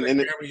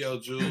the cameo,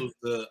 Jules?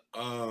 The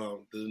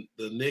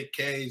Nick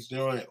Cage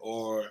joint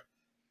or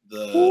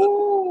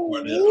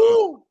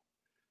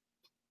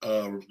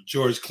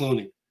George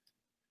Clooney?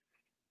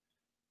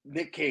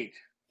 Nick Cage,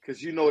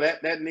 because you know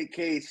that Nick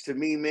Cage to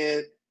me,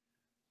 man,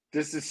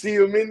 just to see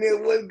him in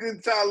there, what a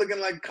good time, looking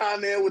like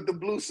Con Air with the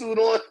blue suit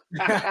on.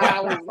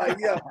 I was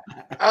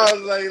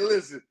like,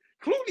 listen,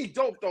 Clooney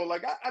dope though.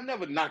 Like I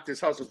never knocked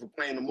his hustle for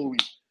playing the movie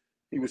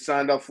he was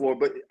signed up for,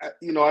 but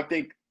you know, I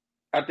think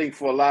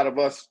for a lot of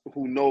us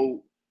who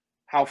know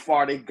how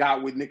far they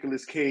got with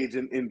Nicolas Cage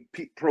in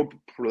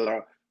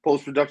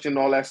post-production and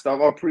all that stuff,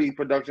 or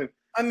pre-production.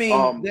 I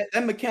mean,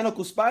 that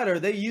mechanical spider,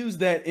 they used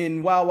that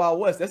in Wild Wild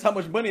West. That's how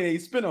much money they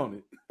spent on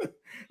it.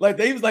 Like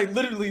they was like,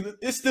 literally,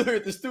 it's still here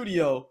at the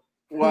studio.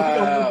 Wow. We're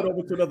gonna move it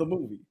over to another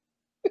movie.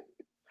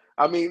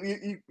 I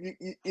mean,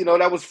 you know,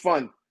 that was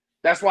fun.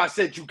 That's why I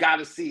said you got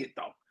to see it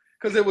though,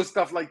 because it was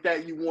stuff like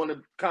that you want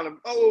to kind of,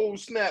 oh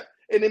snap,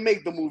 and it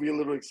make the movie a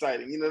little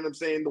exciting. You know what I'm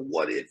saying? The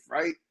what if,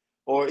 right?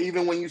 Or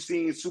even when you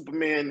see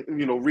Superman,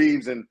 you know,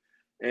 Reeves and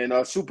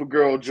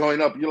Supergirl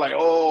join up, you're like,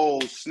 oh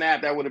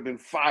snap, that would have been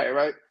fire,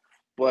 right?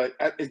 But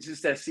it's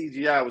just that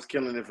CGI was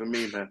killing it for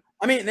me, man.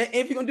 I mean,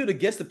 if you're gonna do the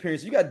guest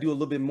appearance, you got to do a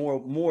little bit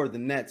more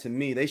than that. To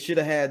me, they should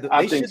have had. They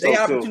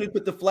had opportunity to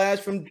put the Flash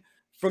from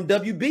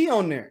WB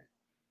on there.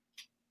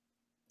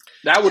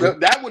 That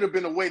would have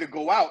been a way to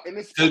go out, and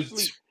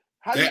especially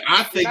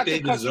I think they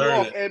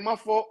deserve it. And my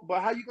fault,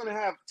 but how you gonna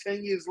have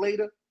 10 years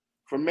later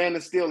for Man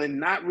of Steel and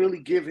not really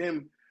give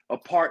him a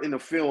part in the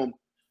film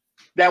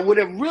that would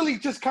have really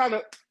just kind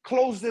of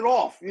closed it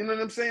off? You know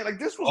what I'm saying? Like,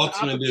 this was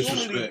ultimate the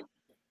opportunity. disrespect.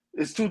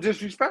 It's too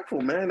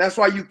disrespectful, man. That's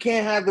why you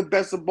can't have the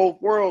best of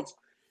both worlds,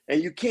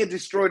 and you can't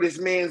destroy this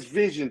man's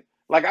vision.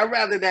 Like, I'd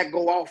rather that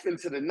go off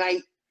into the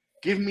night.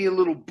 Give me a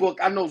little book.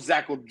 I know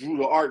Zach will drew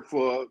the art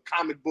for a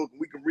comic book.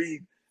 We can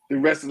read the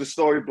rest of the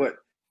story, but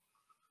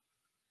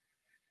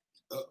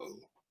but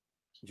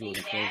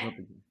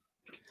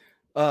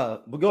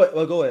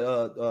go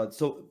ahead.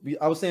 So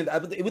I was saying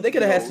they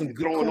could have had some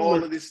good throwing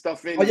all of this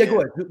stuff in. Oh yeah,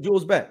 go ahead.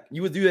 Jules back.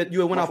 You would do that.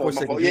 You went out for a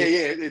second. Yeah,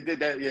 it did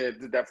that. Yeah, it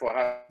did that for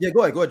a Yeah,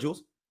 go ahead,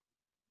 Jules.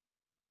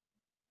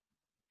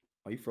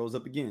 Oh, you froze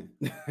up again.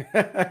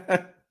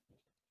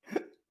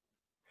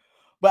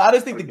 But I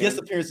just think the guest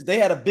appearances, they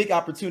had a big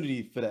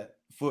opportunity for that.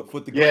 For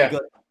the great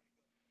gut.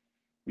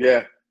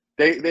 Yeah.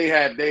 They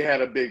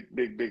had a big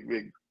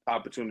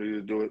opportunity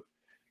to do it.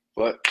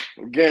 But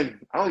again,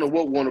 I don't know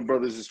what Warner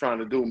Brothers is trying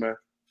to do, man.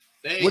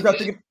 What y'all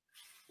think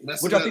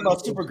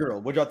about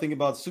Supergirl? What y'all think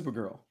about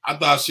Supergirl? I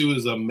thought she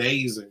was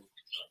amazing.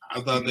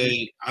 I thought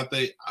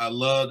I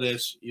love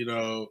that, you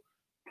know,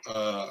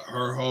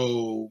 her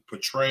whole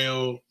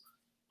portrayal.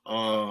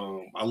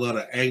 I love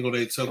the angle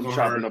they took on her.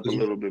 Chopping up a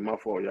little bit, my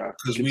fault, y'all.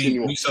 Because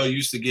we so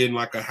used to getting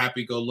like a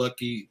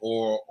happy-go-lucky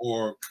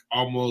or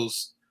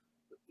almost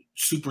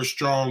super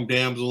strong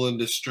damsel in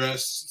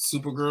distress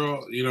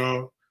Supergirl, you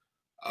know.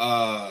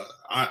 I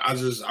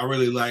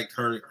really liked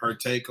her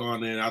take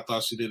on it. I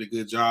thought she did a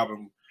good job,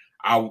 and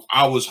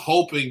I was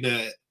hoping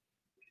that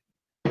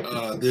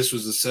this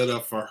was a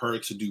setup for her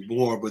to do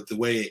more, but the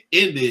way it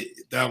ended,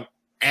 that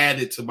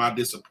added to my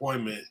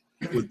disappointment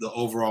with the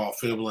overall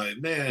film. Like,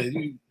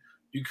 man,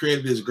 you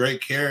created this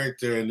great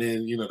character, and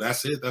then, you know,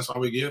 that's it. That's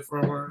all we get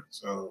from her.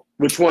 So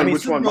which one?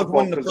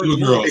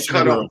 Supergirl. It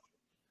cut off.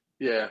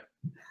 Yeah.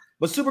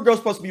 But Supergirl's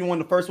supposed to be one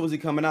of the first ones he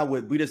coming out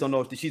with. We just don't know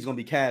if she's gonna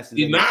be cast.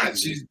 She's not. I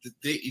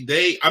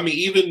mean,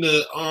 even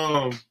the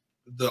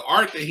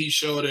art that he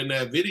showed in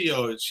that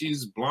video,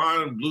 she's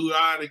blonde,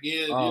 blue-eyed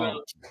again. You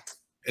know,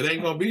 it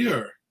ain't gonna be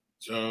her.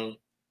 So,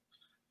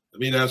 I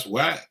mean, that's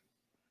whack.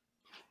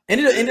 And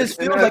it just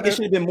feels like it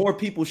should have been more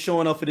people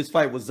showing up for this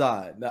fight with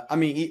Zod. I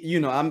mean, you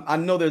know, I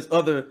know there's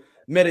other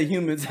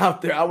metahumans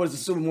out there. I was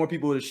assuming more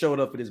people would have showed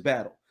up for this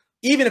battle.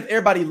 Even if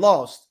everybody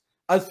lost,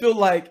 I feel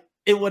like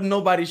it wasn't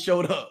nobody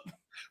showed up.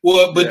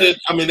 Well, but then,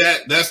 I mean,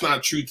 that's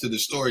not true to the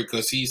story,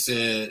 because he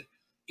said,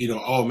 you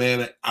know, oh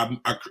man, I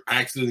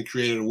accidentally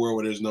created a world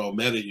where there's no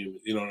metahuman,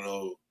 you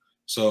know.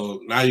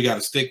 So now you got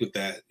to stick with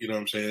that, you know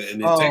what I'm saying?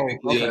 And then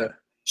technically,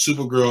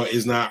 Supergirl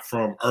is not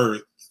from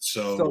Earth,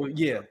 so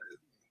yeah.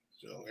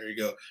 So there you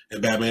go.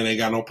 And Batman ain't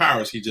got no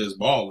powers; he just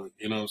balling,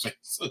 you know what I'm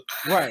saying?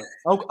 Right.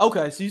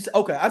 Okay. So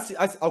I see.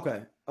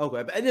 Okay.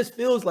 But it just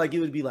feels like it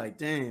would be like,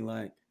 dang,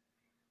 like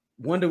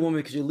Wonder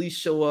Woman could you at least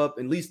show up,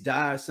 at least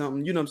die or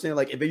something. You know what I'm saying?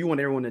 Like, if you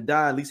want everyone to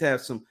die, at least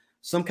have some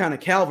kind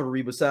of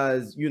cavalry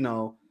besides, you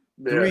know,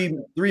 three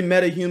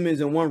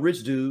metahumans and one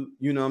rich dude.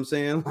 You know what I'm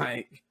saying?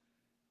 Like,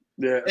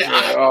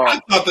 I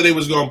thought that they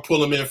was going to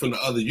pull him in from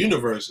the other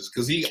universes,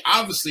 because he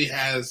obviously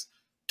has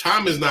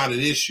time is not an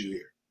issue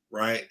here,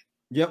 right?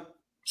 Yep.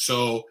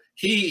 So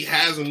he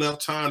has enough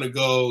time to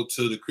go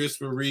to the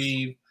Christopher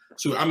Reeve.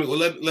 So I mean, well,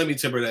 let me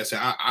temper that. Say,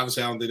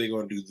 obviously, I don't think they're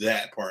going to do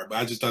that part, but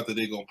I just thought that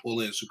they're going to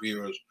pull in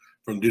superheroes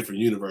from different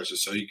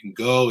universes, so you can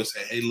go and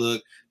say, "Hey,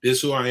 look, this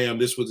is who I am.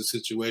 This is what the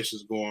situation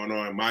is going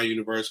on in my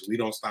universe. If we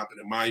don't stop it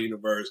in my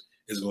universe,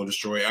 it's going to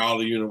destroy all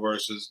the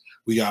universes.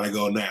 We got to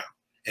go now."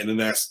 And then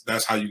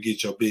that's how you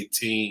get your big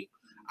team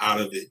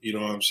out of it. You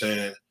know what I'm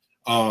saying?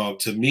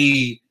 To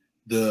me,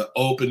 the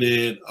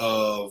opening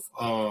of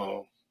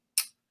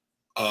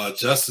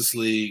Justice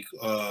League,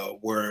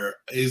 where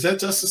is that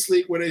Justice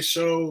League where they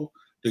show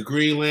the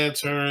Green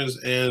Lanterns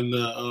and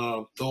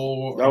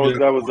Thor? That was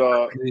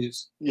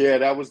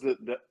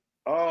the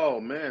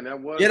oh man,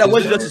 that was that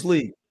was Justice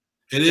League.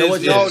 It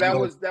is.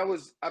 That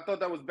was I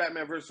thought that was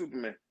Batman versus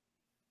Superman.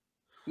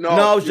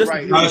 No, it's just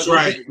right. That's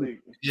right.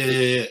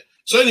 Yeah.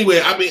 So anyway,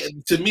 I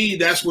mean, to me,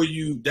 that's where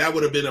that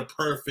would have been a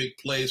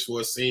perfect place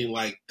for a scene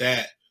like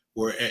that,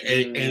 where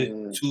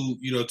and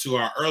to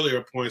our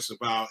earlier points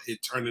about it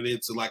turning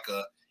into like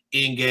a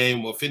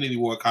in-game Infinity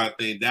War kind of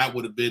thing, that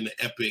would have been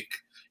the epic.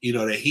 You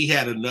know, that he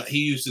had enough. He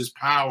used his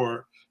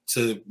power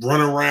to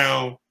run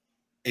around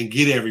and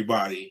get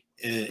everybody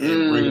and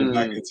bring them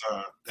back in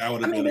time. That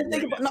would have been.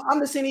 I'm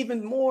just saying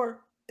even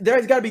more.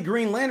 There's got to be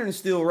Green Lanterns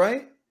still,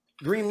 right?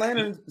 Green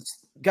Lanterns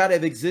got to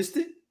have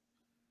existed.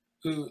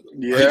 Are you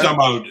Yeah. talking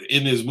about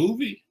in this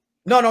movie?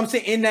 No, I'm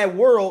saying in that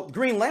world,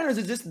 Green Lanterns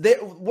is just there.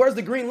 Where's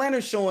the Green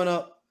Lantern showing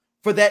up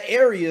for that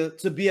area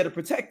to be able to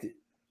protect it?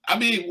 I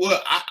mean,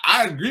 well,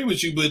 I agree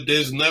with you, but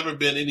there's never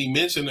been any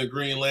mention of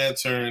Green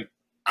Lantern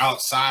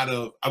outside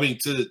of, I mean,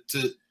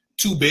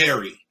 to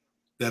Barry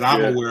that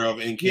I'm aware of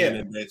in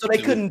canon. So they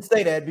couldn't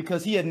say that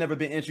because he had never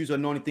been introduced or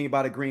know anything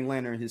about a Green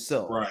Lantern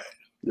himself. Right.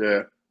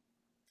 Yeah.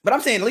 But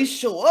I'm saying at least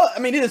show up. I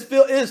mean, it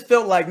just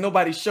felt like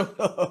nobody showed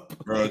up.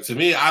 Bro, to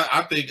me,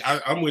 I think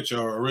I'm with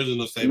your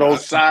original statement. No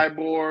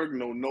Cyborg,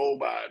 no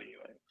nobody.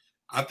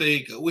 I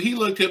think when he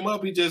looked him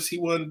up,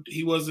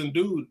 he wasn't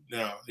dude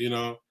now, you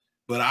know.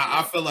 But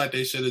I feel like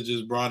they should have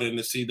just brought in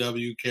the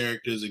CW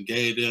characters and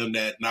gave them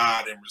that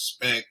nod and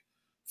respect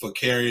for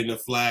carrying the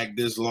flag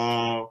this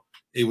long.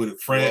 It would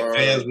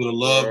fans would have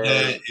loved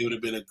that. It would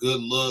have been a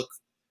good look,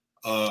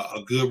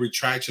 a good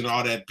retraction,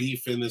 all that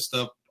beefing and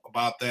stuff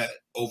about that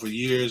over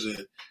years.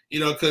 And you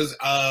know, because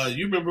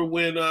you remember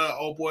when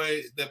old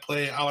boy that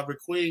played Oliver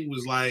Queen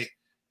was like,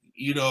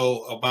 you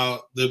know,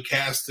 about them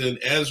casting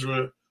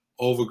Ezra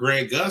over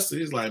Grant Gustin.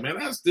 He's like, man,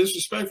 that's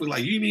disrespectful.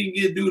 Like, you didn't even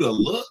get dude a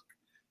look,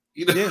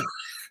 you know.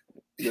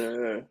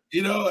 Yeah.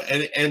 You know,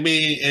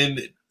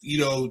 and you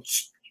know,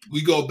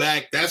 we go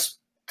back. That's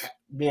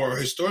more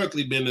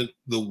historically been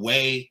the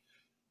way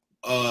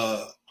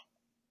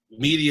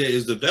media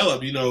is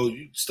developed. You know,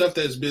 stuff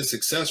that's been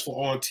successful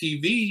on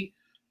TV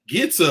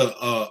gets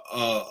a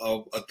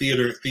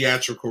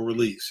theatrical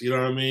release. You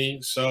know what I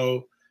mean?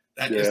 So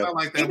it's not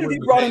like that. Even if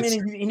you brought him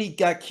in and he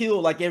got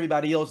killed like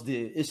everybody else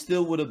did, it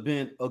still would have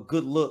been a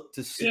good look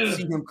to see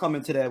him come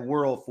into that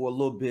world for a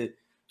little bit.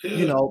 Yeah.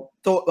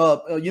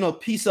 You know,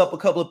 piece up a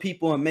couple of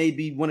people, and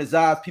maybe when his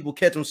eyes, people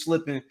catch him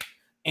slipping,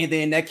 and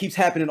then that keeps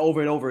happening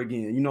over and over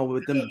again. You know,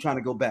 with them trying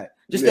to go back.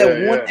 Just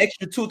that one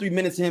extra 2 or 3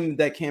 minutes of him,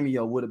 that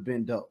cameo would have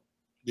been dope.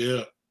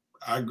 Yeah,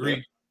 I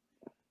agree.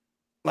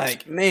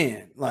 Like,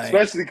 man, like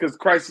especially because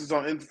Crisis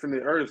on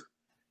Infinite Earth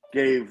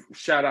gave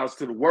shout outs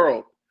to the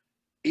world,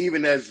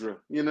 even Ezra.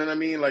 You know what I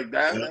mean? Like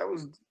that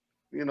was,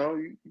 you know,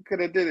 you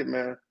could have did it,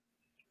 man.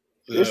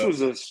 Yeah. This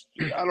was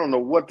I don't know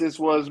what this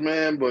was,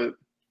 man, but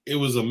it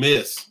was a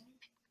miss.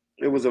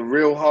 It was a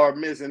real hard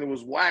miss, and it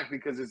was whack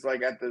because it's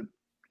like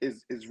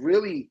it's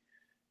really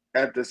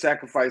at the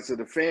sacrifice of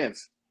the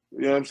fans.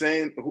 You know what I'm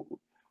saying?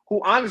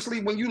 Who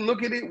honestly, when you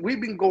look at it,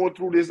 we've been going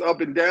through this up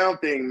and down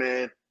thing,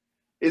 man.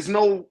 It's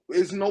no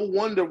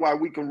wonder why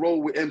we can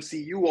roll with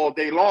MCU all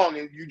day long,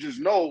 and you just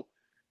know,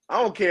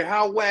 I don't care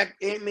how whack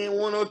Ant-Man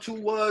 1 or 2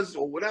 was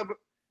or whatever.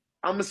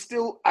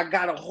 I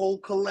got a whole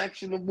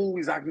collection of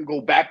movies I can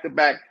go back to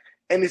back,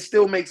 and it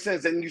still makes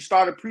sense. And you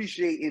start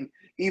appreciating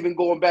even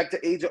going back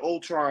to Age of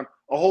Ultron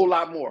a whole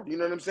lot more. You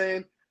know what I'm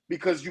saying?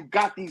 Because you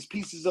got these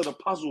pieces of the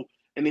puzzle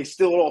and they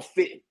still all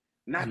fit.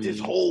 Not this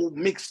whole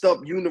mixed up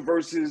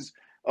universes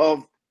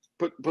of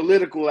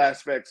political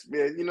aspects.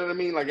 Man. You know what I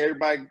mean? Like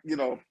everybody, you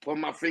know, put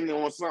my finger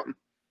on something,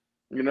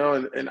 you know,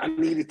 and I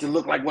need it to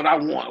look like what I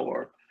want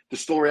or the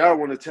story I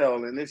want to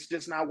tell. And it's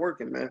just not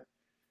working, man.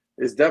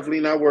 It's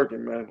definitely not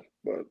working, man.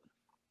 But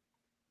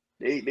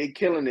they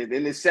killing it.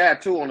 And it's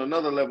sad, too, on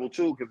another level,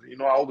 too, because, you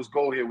know, I always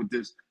go here with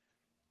this.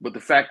 But the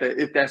fact that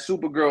if that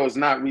Supergirl is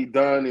not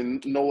redone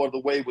in no other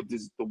way with the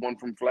one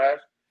from Flash,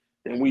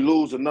 then we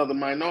lose another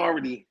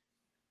minority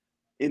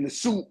in the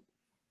suit.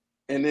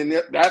 And then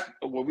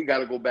we got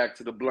to go back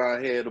to the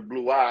blonde hair, the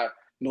blue eye,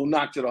 no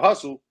knock to the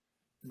hustle.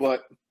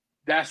 But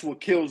that's what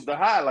kills the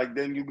high. Like,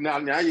 then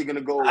now you're going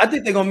to go. I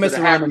think they're going to mess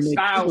around and make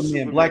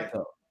Superman black,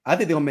 though. I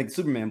think they're going to make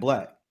Superman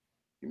black.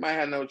 You might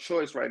have no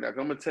choice right now. I'm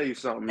going to tell you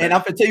something, man. And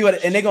I'm going to tell you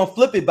what, and they're going to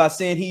flip it by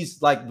saying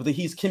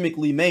he's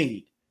chemically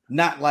made.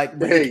 Not like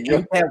he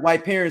had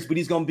white parents, but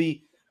he's gonna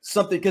be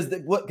something because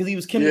he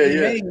was chemically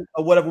made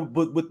or whatever.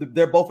 But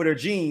they're both of their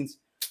genes,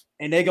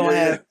 and they're gonna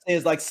have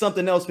it's like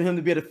something else for him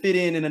to be able to fit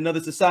in another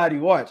society.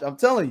 Watch, I'm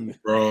telling you,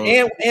 bro.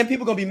 And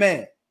people gonna be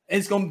mad.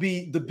 It's gonna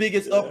be the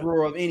biggest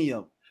uproar of any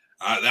of them.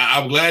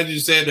 I'm glad you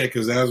said that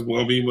because that's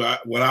gonna be what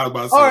I was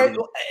about to say. All right,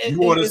 you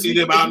want to see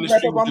them out in the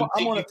street with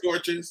tiki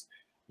torches?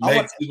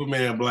 Make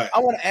Superman black.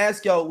 I want to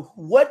ask y'all,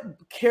 what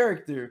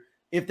character,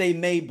 if they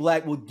made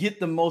black, will get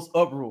the most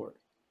uproar?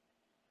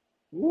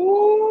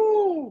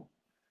 Woo!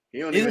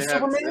 Is it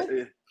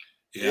Superman?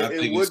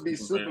 It would be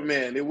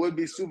Superman. It would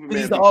be Superman.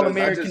 He's the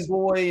All-American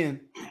boy, and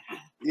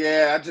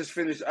I've just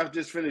finished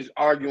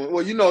arguing.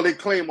 Well, you know they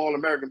claim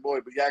All-American boy,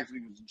 but he actually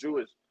was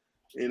Jewish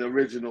in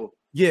original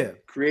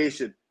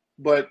creation.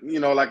 But you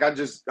know, like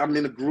I'm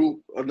in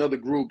another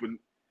group, and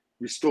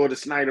Restore the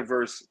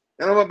Snyderverse,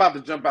 and I'm about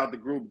to jump out the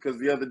group because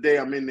the other day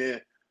I'm in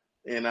there,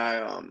 and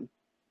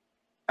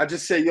I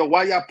just said, yo,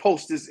 why y'all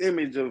post this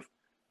image of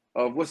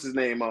what's his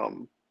name,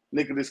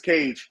 Nicolas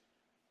Cage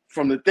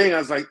from the thing? I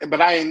was like, but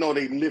I didn't know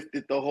they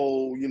lifted the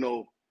whole, you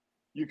know,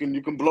 you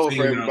can blow it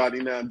for everybody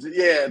now.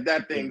 Yeah,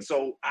 that thing.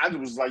 So I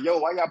was like, yo,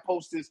 why y'all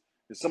post this?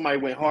 And somebody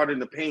went hard in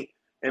the paint.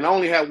 And I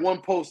only had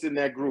one post in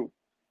that group.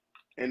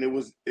 And it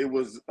was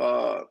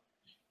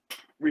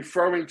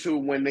referring to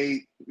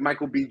when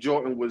Michael B.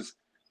 Jordan was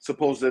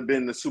supposed to have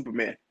been the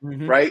Superman,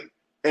 right?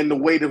 and the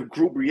way the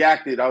group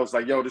reacted, I was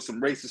like, yo, there's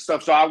some racist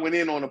stuff. So I went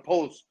in on a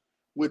post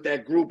with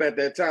that group at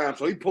that time.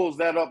 So he pulls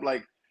that up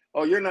like,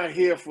 oh, you're not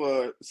here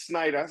for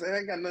Snyder. I said, I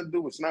ain't got nothing to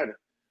do with Snyder.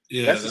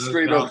 Yeah, that's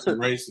straight up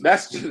racist.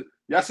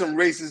 That's some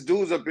racist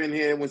dudes up in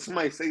here. When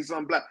somebody say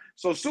something black,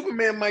 so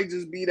Superman might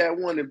just be that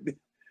one. If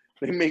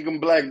they make him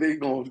black, they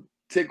gonna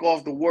tick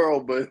off the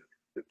world. But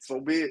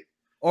so be it.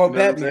 Or You know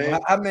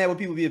Batman. How mad would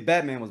people be if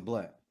Batman was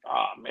black?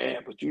 Oh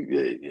man, but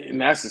and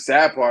that's the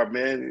sad part,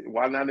 man.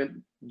 Why not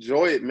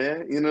enjoy it,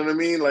 man? You know what I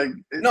mean? Like,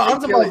 no, I'm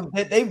talking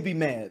about they would be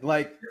mad.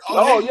 Like,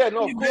 oh yeah,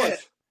 no, of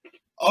course.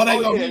 Oh, they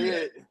gonna be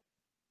mad.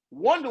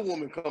 Wonder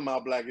Woman come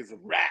out black is a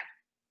wrap.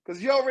 Because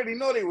you already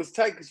know they was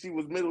tight because she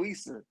was Middle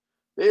Eastern.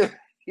 They,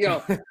 you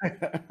know,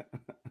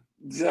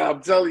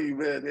 I'm telling you,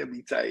 man, they'll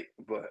be tight.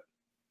 But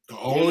the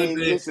only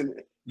thing,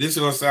 this is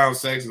gonna sound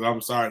sexist.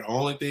 I'm sorry. The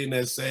only thing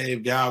that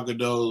saved Gal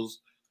Gadot's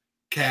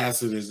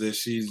casting is that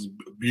she's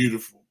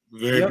beautiful,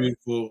 very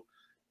beautiful.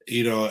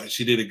 You know,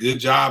 she did a good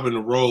job in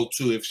the role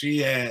too. If she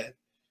had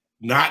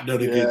not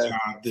done a good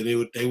job, then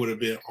they would have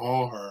been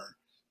on her.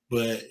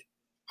 But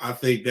I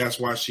think that's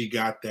why she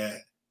got that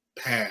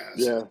pass.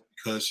 Yeah.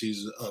 Because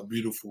she's a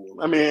beautiful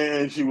woman. I mean,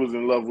 and she was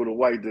in love with a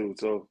white dude,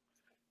 so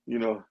you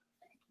know,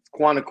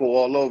 Quantico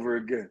all over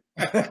again.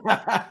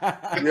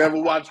 You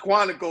ever watch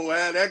Quantico?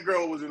 Man? That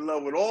girl was in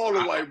love with all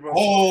the white brothers.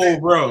 Oh,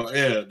 bro,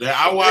 yeah.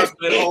 I watched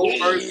that whole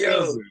first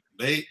season.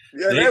 They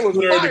was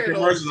put her in the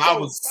commercials. I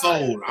was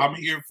sold. I'm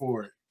here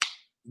for it.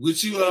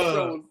 Would you?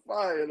 Was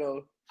fire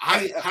though.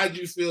 How'd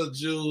you feel,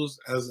 Jules,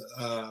 as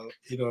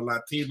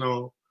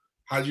Latino?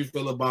 How'd you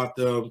feel about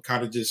them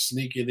kind of just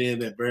sneaking in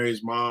that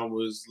Barry's mom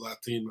was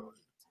Latino?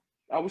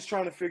 I was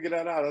trying to figure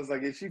that out. I was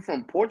like, is she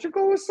from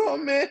Portugal or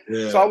something, man?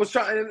 Yeah. So I was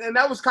trying, and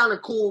that was kind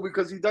of cool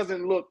because he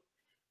doesn't look.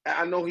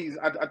 I know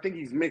I think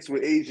he's mixed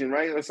with Asian,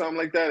 right, or something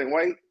like that, and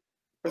white.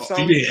 Or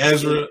something. You mean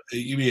Ezra?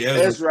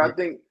 Ezra?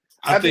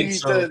 I think he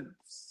so. said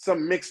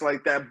some mix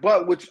like that,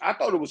 but which I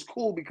thought it was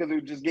cool because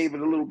it just gave it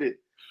a little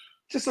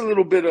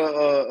bit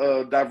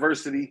of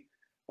diversity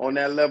on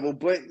that level.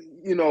 But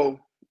you know,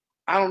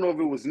 I don't know if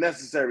it was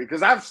necessary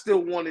because I've still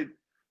wanted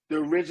the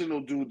original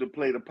dude to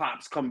play the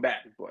Pops come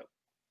back, but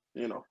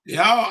you know.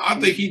 Yeah, I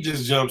think he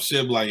just jumped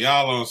ship like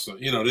y'all on some,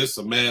 this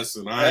a mess,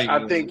 and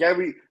I think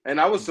I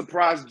was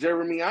surprised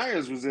Jeremy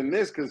Irons was in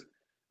this because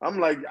I'm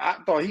like, I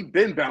thought he'd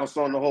been bounced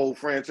on the whole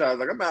franchise.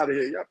 Like, I'm out of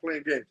here. Y'all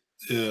playing games.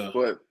 Yeah.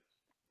 But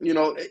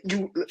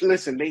you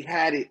listen, they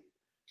had it.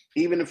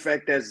 Even the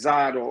fact that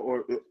Zod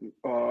or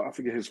I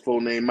forget his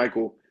full name,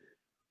 Michael,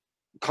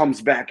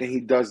 comes back and he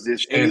does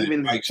this, and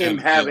even him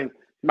having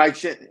Mike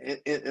Shannon,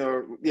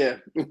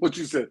 what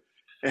you said,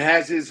 it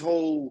has his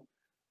whole,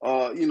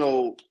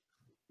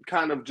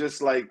 kind of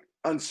just like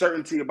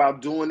uncertainty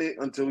about doing it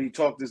until he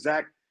talked to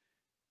Zach,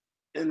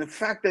 and the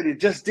fact that it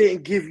just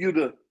didn't give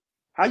you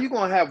how you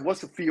gonna have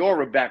what's a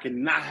Fiora back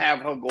and not have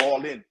her go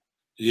all in?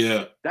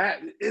 Yeah,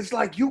 that it's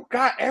like you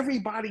got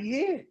everybody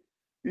here.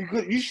 It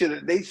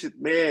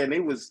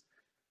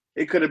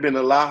could have been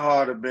a lot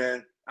harder,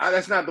 man.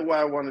 That's not the way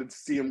I wanted to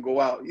see him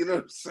go out. You know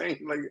what I'm saying?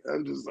 Like,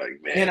 I'm just like,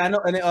 man. And I know,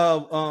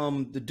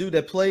 and the dude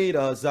that played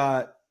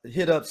Zod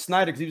hit up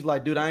Snyder because he was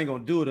like, dude, I ain't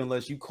gonna do it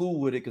unless you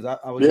cool with it. Because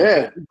I was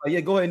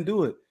like, go ahead and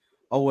do it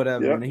or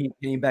whatever. Yep. And he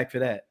came back for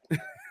that.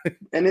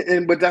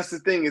 but that's the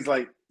thing is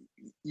like,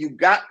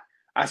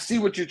 I see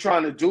what you're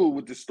trying to do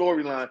with the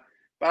storyline,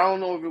 but I don't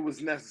know if it was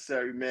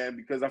necessary, man,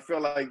 because I feel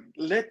like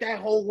let that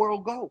whole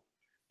world go.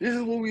 This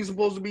is what we're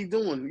supposed to be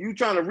doing. You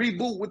trying to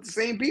reboot with the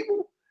same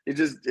people?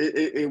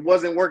 It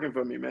wasn't working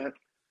for me, man.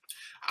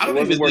 I don't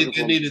even think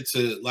they needed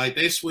to, like,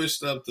 they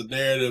switched up the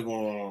narrative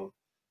on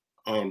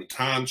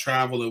time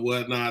travel and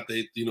whatnot.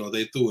 They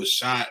threw a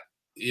shot,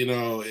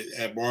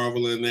 at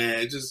Marvel in there.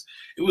 It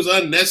was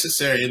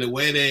unnecessary, and the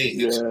way they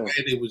explained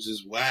it was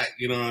just whack.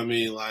 You know what I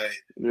mean? Like,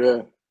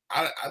 yeah.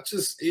 I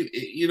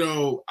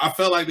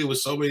felt like there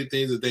was so many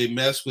things that they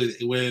messed with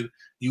when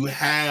you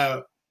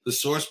have the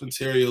source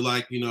material,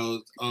 like, to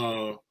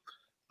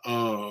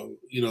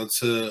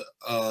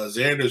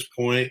Xander's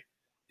point,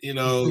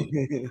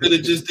 could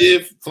have just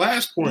did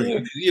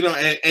Flashpoint,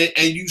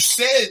 and you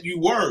said you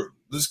were.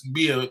 Let's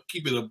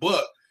keep it a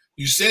buck.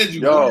 You said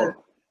you were,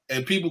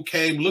 and people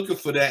came looking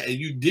for that, and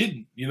you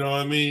didn't. You know what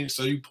I mean?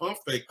 So you pump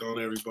faked on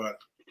everybody.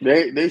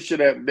 They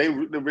should have. They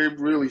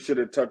really should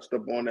have touched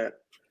up on that.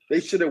 They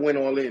should have went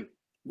all in.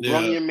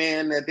 Brung your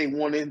man that they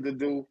wanted to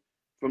do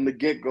from the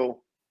get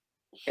go.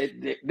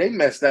 They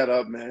messed that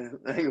up, man.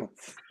 I'm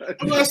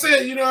not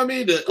saying, you know what I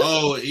mean?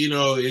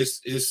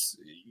 It's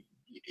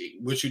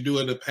what you do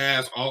in the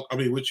past.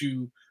 What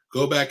you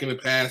go back in the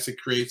past,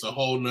 it creates a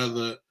whole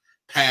nother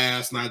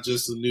past, not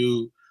just a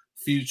new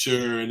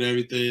future and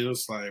everything.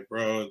 It's like,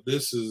 bro,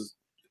 this is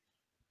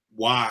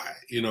why,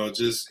 and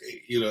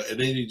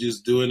then you're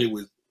just doing it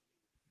with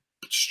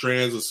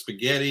strands of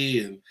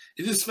spaghetti, and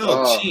it just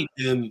felt cheap.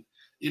 And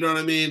you know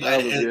what I mean?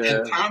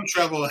 And time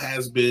travel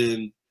has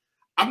been.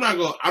 I'm not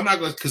going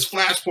because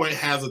Flashpoint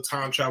has a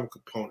time travel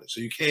component, so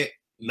you can't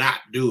not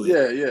do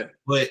it. Yeah.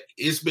 But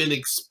it's been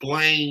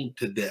explained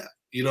to death.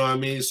 You know what I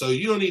mean? So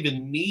you don't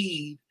even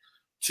need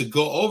to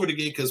go over it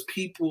again because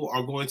people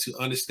are going to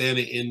understand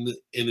it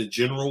in a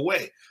general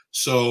way.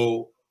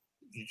 So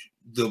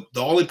the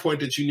only point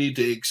that you need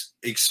to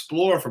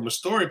explore from a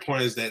story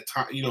point is that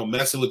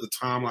messing with the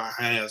timeline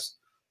has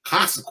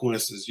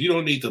consequences. You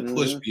don't need to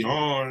push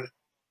beyond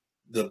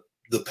the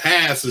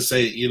past and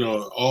say,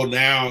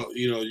 now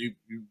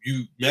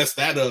you messed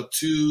that up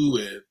too,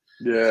 and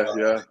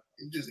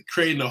just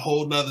creating a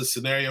whole nother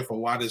scenario for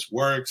why this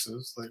works. And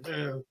it's like,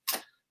 man,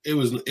 it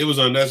was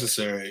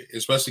unnecessary,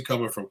 especially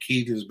coming from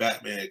Keaton's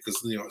Batman,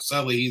 because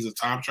suddenly he's a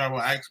time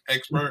travel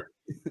expert.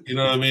 You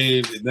know what I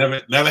mean? It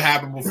never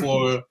happened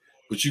before,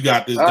 but you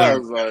got this. I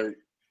was like,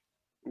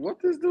 what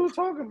this dude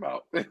talking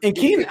about? And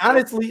Keaton,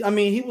 honestly, I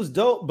mean, he was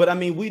dope, but I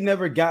mean, we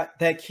never got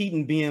that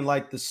Keaton being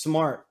like the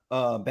smart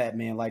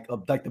Batman, like the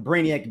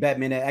brainiac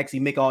Batman that actually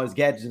make all his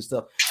gadgets and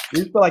stuff.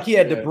 We felt like he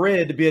had the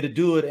bread to be able to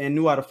do it and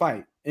knew how to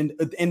fight. And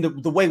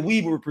the way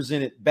we were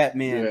presented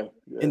Batman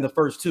in the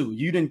first two,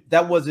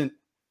 that wasn't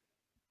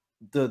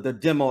the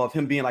demo of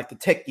him being like the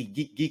techie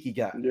geeky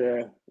guy.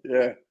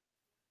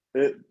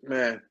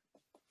 Man.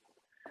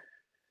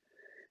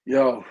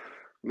 Yo,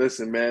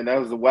 listen, man, that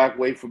was a whack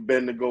way for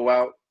Ben to go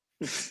out.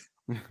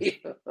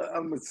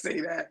 I'm gonna say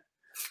that.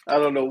 I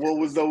don't know what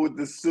was up with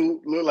the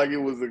suit. Looked like it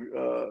was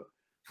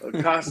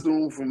a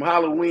costume from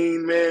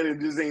Halloween, man. It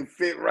just ain't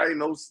fit right.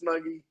 No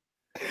snuggie.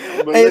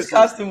 But his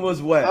costume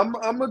was wet. I'm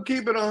gonna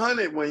keep it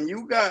 100. When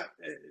you got,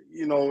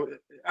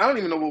 I don't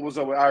even know what was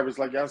up with Iris.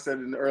 Like y'all said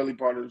in the early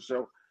part of the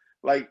show.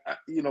 Like,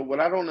 what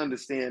I don't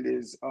understand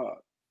is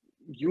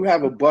you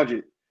have a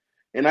budget.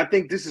 And I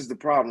think this is the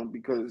problem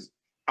because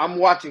I'm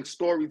watching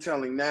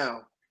storytelling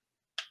now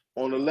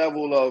on the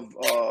level of,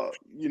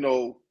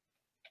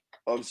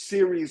 of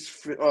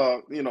series,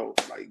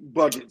 like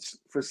budgets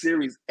for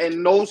series.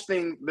 And those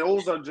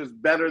are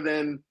just better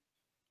than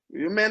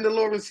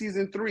Mandalorian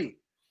season 3.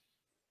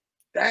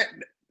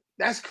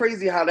 That's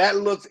crazy how that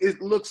looks.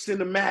 It looks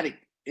cinematic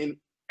in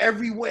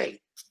every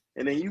way.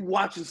 And then you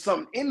watching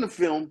something in the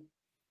film,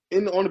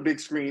 on the big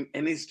screen,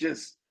 and it's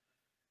just,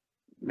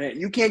 man,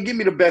 you can't give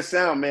me the best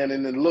sound, man,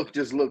 and then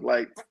just look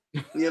like,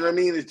 you know what I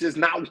mean? It's just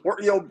not work,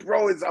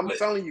 bro. I'm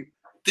telling you.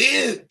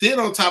 Then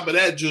on top of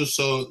that, Juice,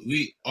 so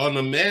we on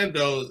the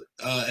Mando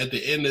at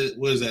the end of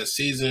was that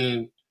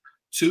season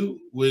 2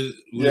 was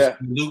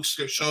Luke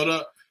showed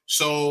up.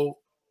 So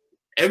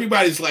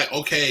everybody's like,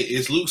 okay,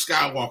 it's Luke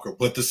Skywalker,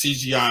 but the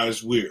CGI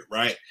is weird,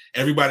 right?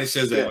 Everybody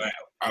says that.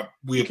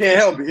 We can't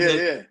help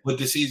it, but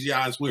the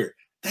CGI is weird.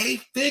 They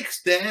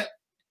fixed that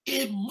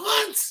in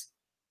months.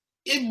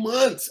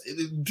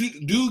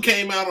 Dude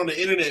came out on the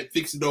internet,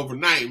 fixed it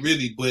overnight,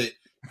 really. But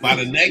by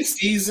the next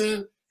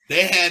season,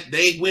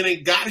 they went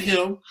and got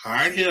him,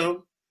 hired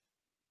him.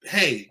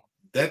 Hey,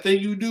 that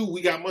thing you do,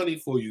 we got money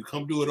for you.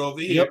 Come do it over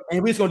here. Yep,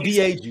 and we're just gonna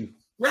de-age you.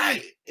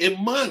 Right.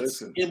 In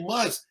months.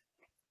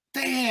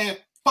 They had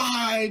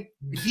 5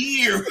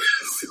 years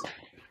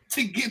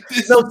to get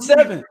this. No,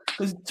 7.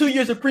 Because 2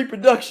 years of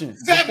pre-production.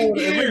 7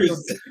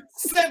 years.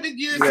 7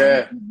 years of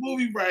this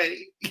movie, right?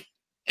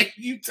 And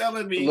you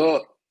telling me,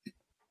 look,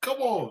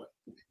 come on.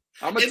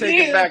 I'm going to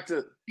take it back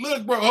to.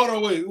 Look, bro, hold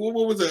on, wait. What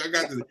was it? I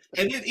got this.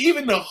 And then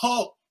even the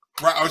Hulk,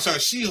 right? Or sorry,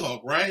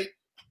 She-Hulk, right?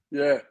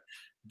 Yeah.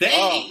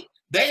 They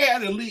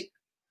had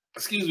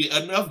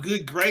enough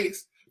good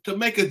grace to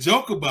make a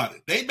joke about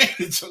it. They made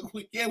a joke.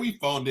 Yeah, we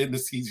phoned in the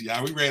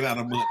CGI. We ran out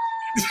of money.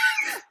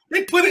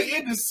 They put it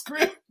in the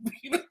script.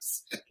 You know what I'm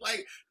saying?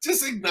 Like,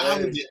 just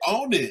acknowledge it.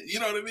 Own it. You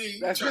know what I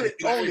mean? That's it.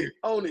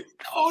 Own it.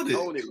 Come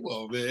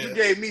on, man. You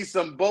gave me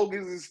some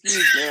bogus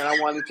excuse, man. I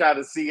wanted to try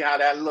to see how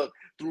that looked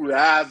through the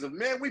eyes of,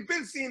 man, we've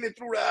been seeing it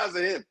through the eyes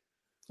of him.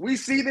 We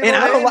see it. And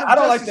I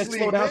don't like that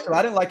slow down.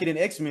 I didn't like it in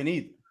X-Men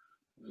either.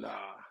 Nah.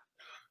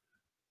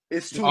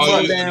 It's too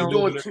much. You're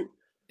doing too.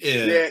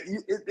 Yeah.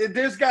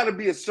 There's got to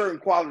be a certain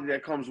quality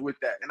that comes with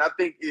that. And I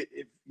think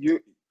if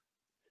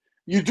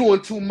you're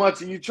doing too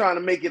much and you're trying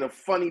to make it a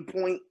funny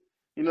point,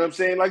 you know what I'm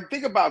saying? Like,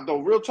 think about, though,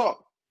 real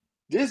talk.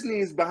 Disney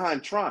is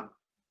behind Tron.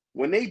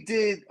 When they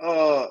did,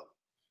 what's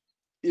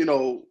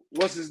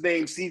his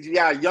name,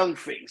 CGI Young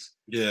Face.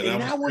 Yeah,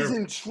 that was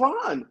in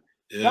Tron.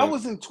 Yeah. That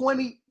was in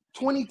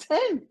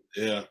 2010.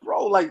 Yeah.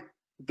 Bro, like,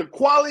 the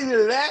quality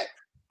of that,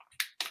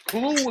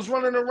 Clue was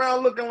running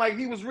around looking like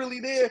he was really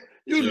there.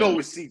 You know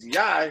it's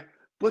CGI,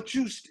 but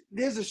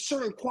there's a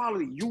certain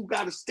quality you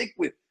got to stick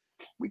with.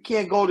 We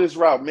can't go this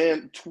route,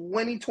 man.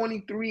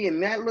 2023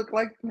 and that look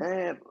like,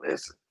 man,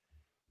 listen.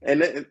 And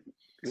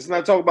let's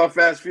not talk about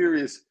Fast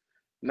Furious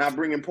not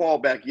bringing Paul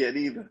back yet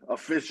either,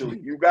 officially.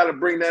 You got to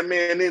bring that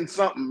man in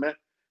something, man.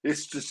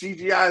 It's the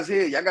CGI's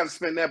here. Y'all got to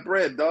spend that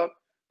bread, dog.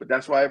 But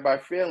that's why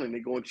everybody failing. They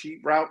going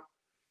cheap route.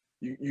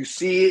 You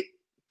see it.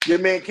 Your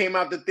man came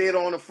out the theater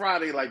on a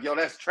Friday like, yo,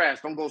 that's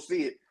trash. Don't go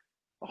see it.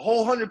 A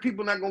whole 100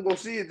 people not going to go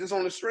see it just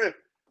on the strip.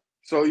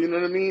 So, you know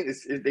what I mean?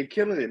 They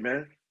killing it,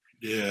 man.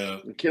 Yeah.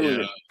 They're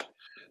killing it.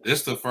 This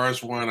is the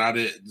first one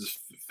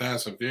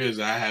Fast and Furious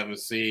I haven't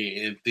seen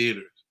in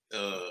theaters.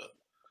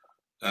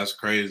 That's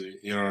crazy.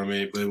 You know what I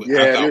mean? But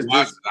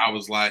I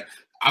was like,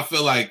 I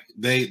feel like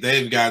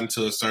they've gotten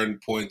to a certain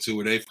point too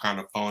where they've kind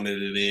of phoned it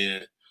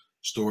in.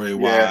 story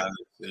wise.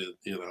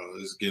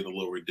 It's getting a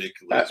little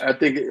ridiculous. I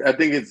think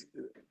it's.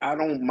 I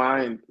don't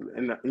mind,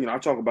 and I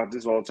talk about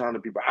this all the time to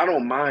people. I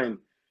don't mind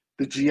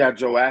the G.I.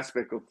 Joe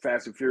aspect of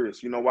Fast and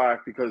Furious. You know why?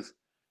 Because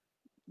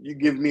you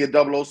give me a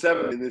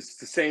 007, and it's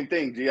the same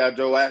thing. G.I.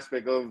 Joe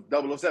aspect of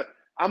 007.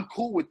 I'm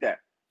cool with that.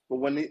 But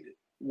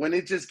when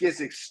it just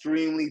gets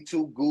extremely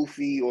too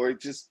goofy, or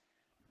it just,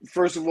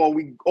 first of all,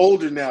 we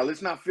older now.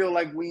 Let's not feel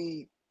like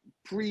we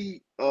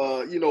pre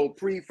Fast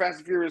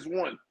and Furious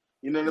 1.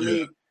 You know what I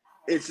mean?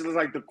 It's just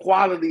like the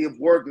quality of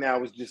work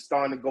now is just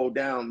starting to go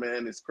down,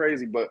 man. It's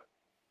crazy, but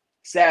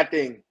sad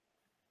thing.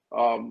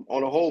 On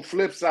the whole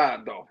flip side,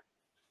 though,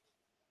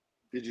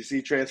 did you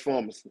see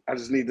Transformers? I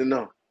just need to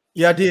know.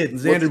 Yeah, I did.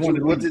 Xander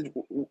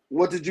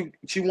what did you?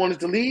 She wanted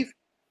to leave.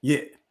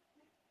 Yeah.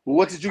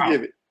 What did you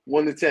give it?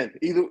 1 to 10.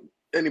 Either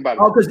anybody.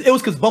 Oh,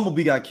 because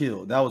Bumblebee got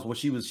killed. That was what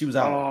she was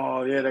out.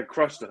 Oh yeah, that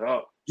crushed her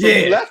up.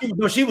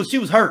 So she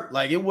was hurt.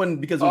 Like, it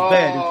wasn't because it was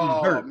bad. She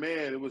was hurt. Oh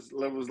man, it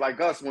was like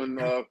us when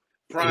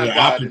Prime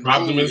died in the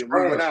movie and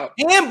we went out.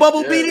 And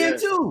Bumblebee did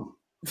too.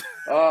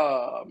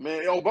 Oh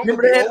man,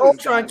 remember they had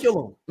Ultron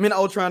kill him. I mean,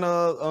 Ultron.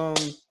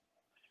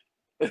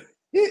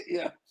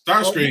 Yeah.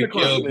 Starscream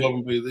killed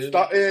Bumblebee.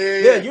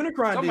 Yeah.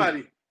 Unicron.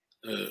 Somebody.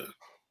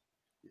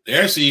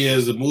 There she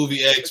is, the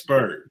movie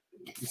expert.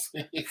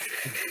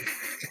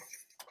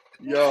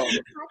 Yo.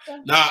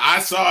 No, I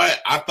saw it.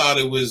 I thought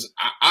it was.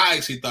 I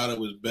actually thought it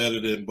was better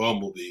than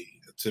Bumblebee.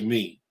 To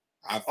me,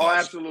 I thought. Oh,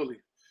 absolutely.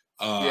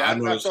 I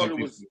know I thought it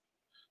was.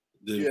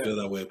 Didn't feel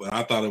that way, but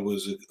I thought it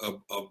was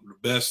the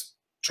best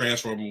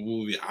Transformer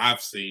movie I've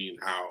seen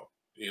out.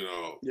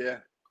 Yeah.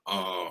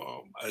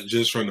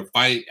 Just from the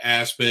fight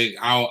aspect,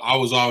 I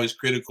was always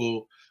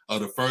critical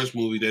of the first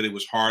movie that it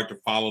was hard to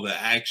follow the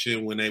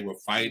action when they were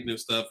fighting and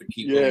stuff and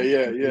keep.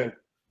 Yeah.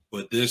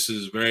 But this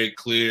is very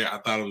clear. I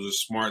thought it was a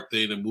smart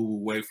thing to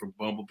move away from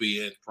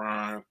Bumblebee and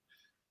Prime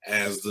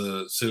as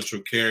the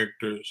central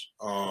characters.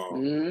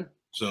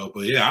 So,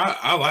 but yeah,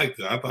 I liked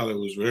it. I thought it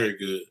was very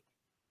good.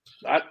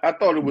 I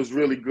thought it was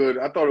really good.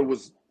 I thought it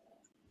was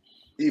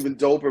even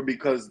doper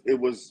because it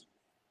was,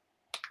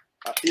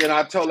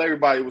 I tell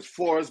everybody it was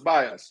for us,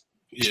 by us.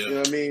 Yeah. You know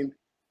what I mean?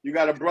 You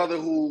got a brother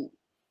who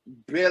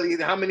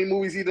barely, how many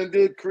movies he done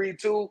did? Creed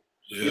 2?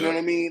 Yeah. You know what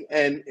I mean?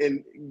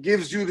 And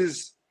gives you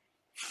this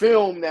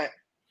film that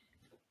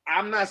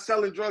I'm not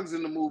selling drugs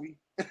in the movie.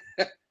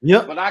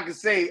 Yep. But I can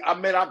say I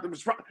met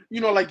Optimus Prime.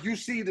 Like you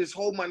see this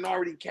whole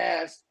minority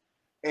cast,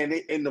 and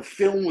the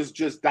film was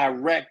just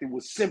direct. It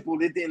was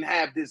simple. It didn't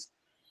have this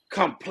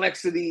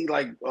complexity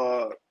like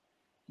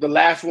the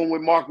last one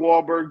with Mark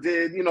Wahlberg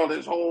did.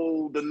 This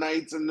whole the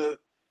Knights and the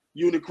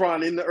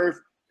Unicron in the Earth.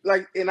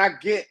 Like, and I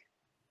get,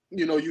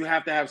 you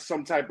have to have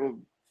some type of,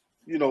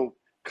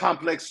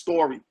 complex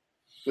story.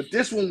 But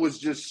this one was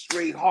just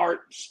straight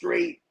heart,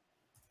 straight.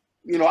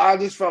 I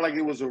just felt like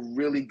it was a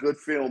really good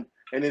film,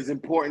 and it's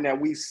important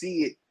that we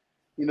see it,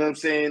 you know what I'm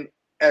saying,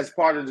 as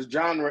part of the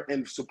genre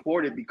and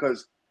support it,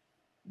 because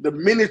the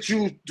minute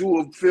you do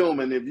a film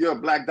and if you're a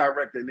black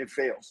director and it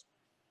fails,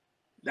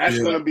 that's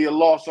going to be a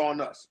loss on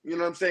us. You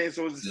know what I'm saying?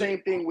 So it's the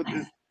same thing with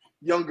this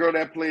young girl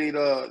that played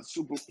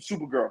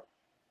Supergirl.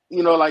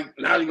 Like,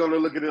 now you're going to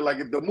look at it like,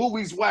 if the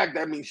movie's whack,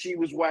 that means she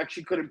was whack.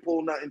 She couldn't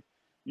pull nothing.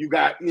 You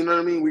got, you know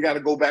what I mean? We got to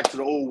go back to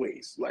the old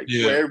ways, like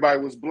where everybody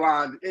was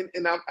blind.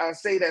 And I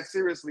say that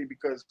seriously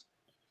because,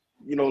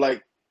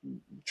 like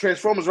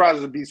Transformers Rise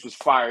of the Beast was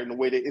fire in the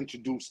way they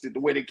introduced it, the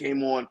way they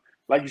came on.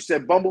 Like you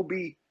said,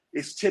 Bumblebee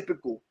is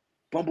typical.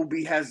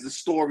 Bumblebee has the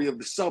story of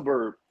the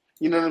suburb.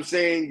 You know what I'm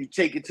saying? You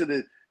take it to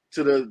the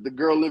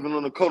girl living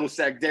on the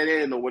cul-de-sac dead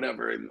end or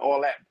whatever and all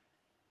that.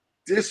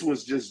 This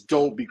was just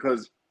dope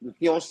because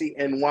you don't see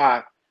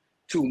NY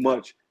too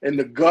much in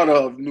the gutter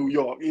of New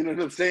York. You know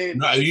what I'm saying?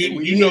 No,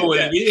 you know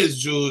what it is,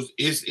 Jules.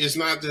 It's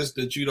not just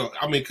that you don't.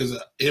 I mean, because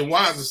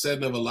NY is the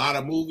setting of a lot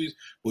of movies,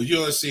 but you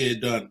don't see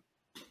it done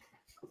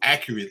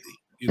accurately.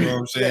 You know what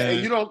I'm saying? Yeah,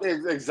 and you don't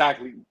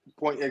exactly.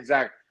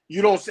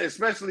 You don't,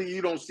 especially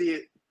you don't see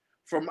it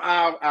from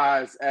our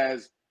eyes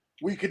as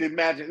we could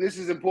imagine. This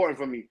is important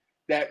for me,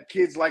 that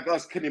kids like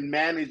us can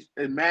imagine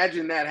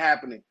that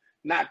happening,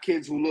 not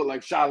kids who look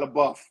like Shia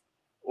LaBeouf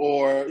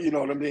or, you know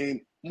what I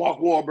mean, Mark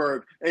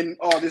Wahlberg and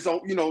all this.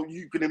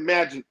 You can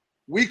imagine.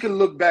 We can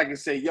look back and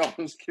say, yo,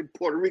 this kid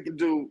Puerto Rican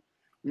dude,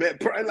 man,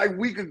 like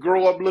we could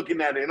grow up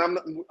looking at it.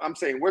 And I'm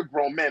saying we're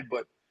grown men,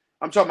 but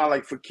I'm talking about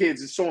like for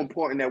kids, it's so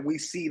important that we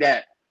see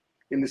that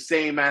in the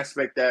same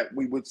aspect that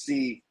we would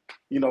see,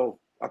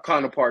 our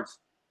counterparts,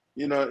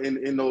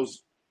 in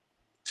those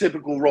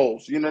typical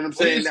roles. You know what I'm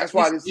saying? That's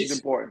why this is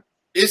important.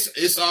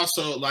 It's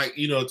also like,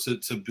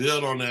 to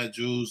build on that,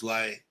 Jules,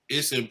 like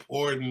it's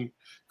important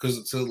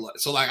because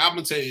so like I'm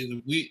gonna tell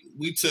you,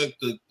 we took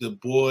the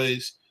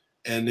boys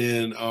and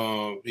then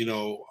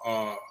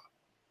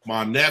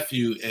my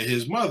nephew and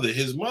his mother.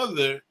 His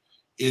mother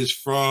is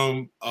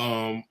from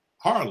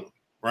Harlem,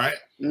 right?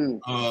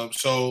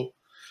 So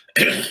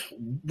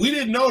we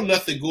didn't know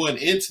nothing going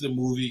into the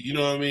movie, you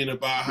know what I mean,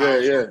 about how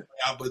it's going to play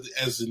out. But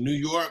as the New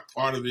York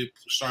part of it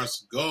starts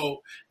to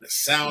go, the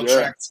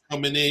soundtrack's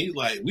coming in.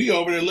 Like, we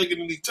over there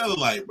looking at each other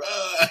like,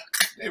 bruh,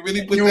 they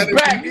really put that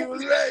back. in.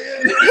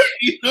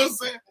 You know what I'm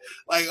saying?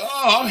 Like,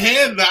 oh, I'm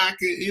hand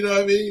knocking. You know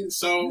what I mean?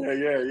 So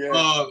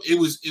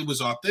it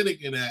was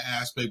authentic in that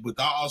aspect. But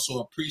I also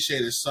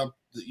appreciated some,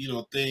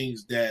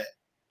 things that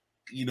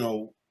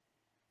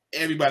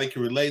everybody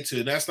can relate to.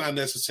 And that's not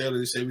necessarily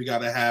to say we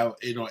got to have,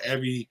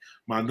 every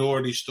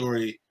minority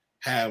story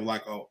have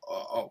like a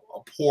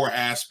poor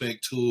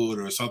aspect to it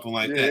or something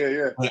like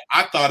that. But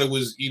I thought it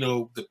was,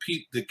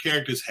 the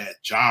characters had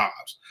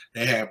jobs.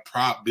 They had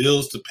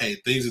bills to pay,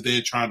 things that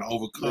they're trying to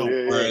overcome.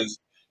 Whereas,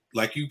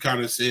 like you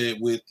kind of said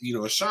with,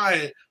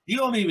 Shia, you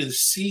don't even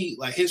see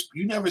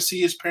you never see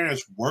his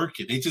parents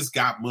working. They just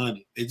got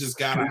money. They just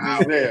got a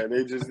house.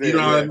 They just there. You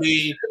know what I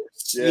mean?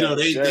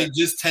 They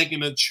just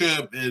taking a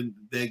trip and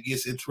that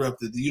gets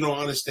interrupted. You don't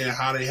understand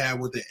how they have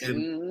with it.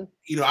 And,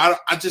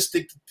 I just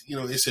think,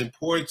 it's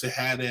important to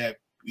have that,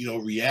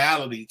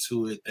 reality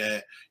to it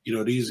that,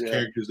 these are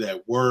characters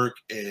that work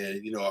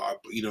and, are,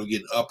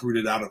 getting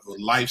uprooted out of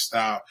a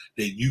lifestyle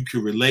that you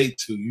can relate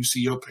to. You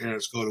see your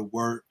parents go to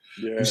work.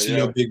 You see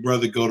your big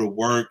brother go to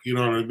work. You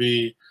know what I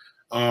mean?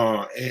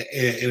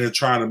 And are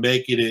trying to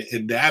make it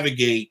and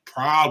navigate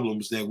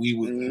problems that we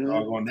would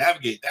are going to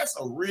navigate. That's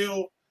a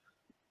real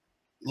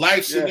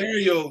life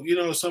scenario,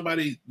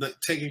 somebody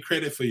taking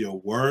credit for your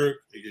work,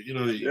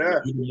 you're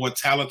a more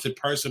talented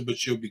person, but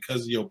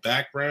because of your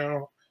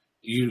background,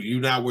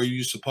 you're not where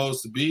you're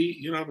supposed to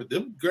be, but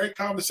them great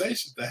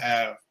conversations to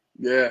have.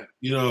 And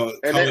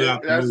coming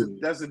out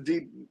that's a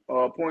deep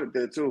point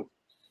there too.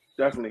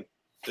 Definitely.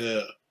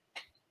 Yeah.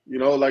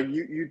 Like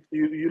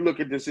you look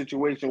at the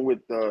situation with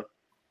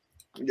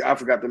I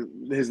forgot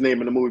his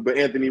name in the movie, but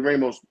Anthony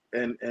Ramos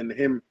and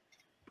him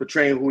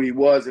portraying who he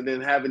was and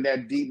then having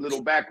that deep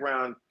little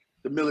background,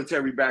 the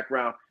military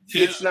background.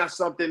 It's not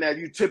something that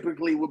you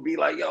typically would be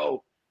like,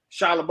 yo,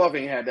 Shia LaBeouf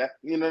ain't had that.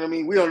 You know what I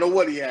mean? We don't know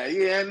what he had.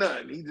 He had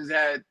nothing. He just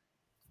had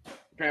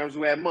parents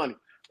who had money.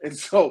 And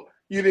so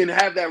you didn't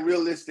have that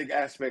realistic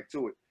aspect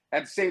to it.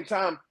 At the same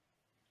time,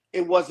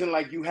 it wasn't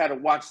like you had to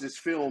watch this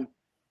film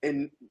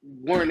and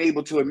weren't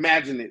able to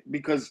imagine it,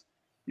 because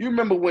you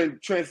remember when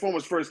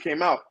Transformers first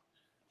came out.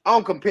 I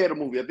don't compare the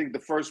movie. I think the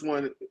first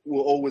one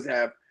will always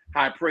have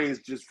high praise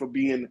just for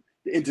being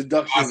the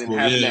introduction and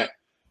having that.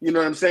 You know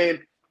what I'm saying?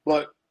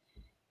 But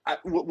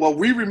what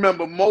we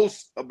remember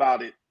most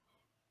about it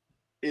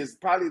is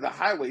probably the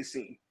highway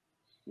scene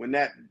when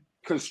that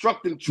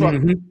constructing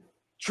truck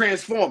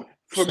transformed.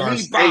 For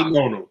me, Bob,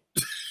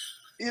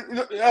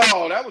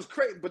 that was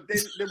crazy. But then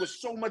there was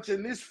so much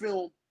in this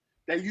film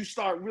that you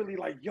start really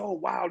like, yo,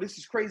 wow, this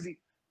is crazy.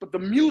 But the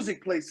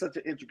music plays such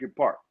an intricate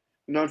part.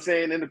 You know what I'm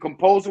saying? And the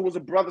composer was a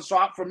brother. So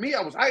for me,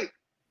 I was hyped.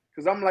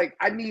 Because I'm like,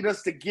 I need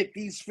us to get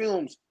these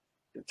films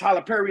that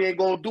Tyler Perry ain't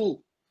going to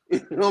do.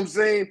 You know what I'm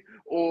saying?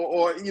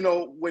 Or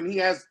when he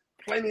has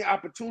plenty of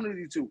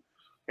opportunity to.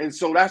 And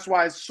so that's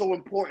why it's so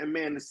important,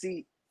 man, to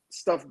see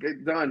stuff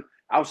get done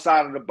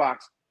outside of the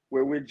box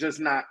where we're just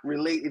not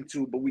relating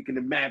to, but we can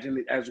imagine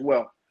it as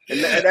well.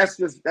 And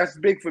that's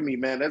big for me,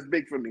 man. That's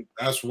big for me.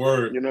 That's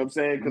word. You know what I'm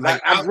saying? Because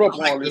I grew up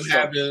on all this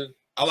stuff.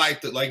 I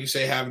like like you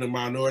say, having a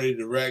minority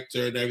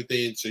director and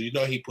everything. So,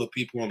 he put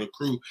people on the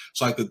crew.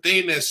 So, like, the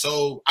thing that's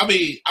I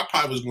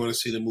probably was going to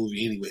see the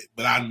movie anyway,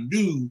 but I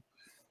knew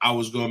I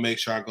was going to make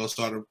sure I go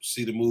start to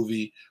see the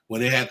movie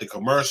when they had the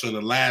commercial. And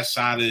the last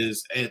shot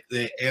is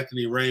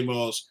Anthony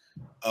Ramos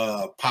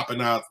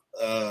popping out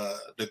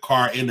the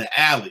car in the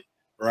alley,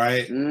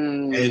 right?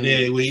 And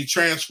then when he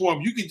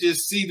transformed, you could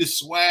just see the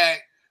swag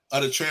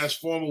of the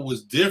Transformer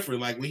was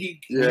different. Like, when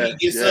he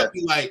gets up,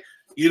 he like,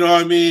 you know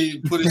what I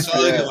mean? Put his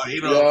on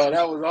like,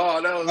 that was all.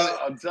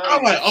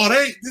 I'm like,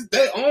 oh,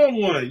 they on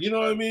one. You know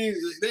what I mean?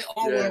 They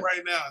on one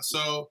right now.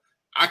 So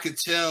I could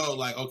tell,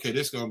 like, okay,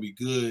 this is gonna be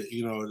good.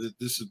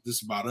 This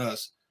is about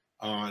us.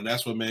 And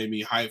that's what made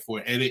me hype for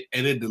it. And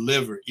it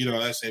delivered.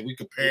 Like I said, we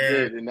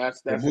compared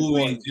the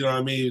movies, you know what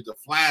I mean? The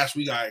Flash,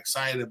 we got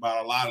excited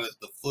about a lot of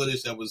the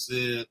footage that was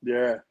in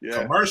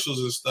commercials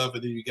and stuff,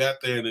 and then you got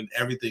there and then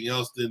everything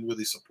else didn't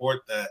really support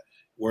that.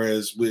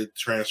 Whereas with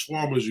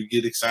Transformers, you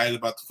get excited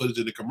about the footage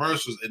of the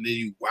commercials, and then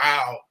you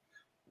wow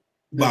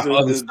about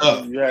other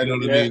stuff. You know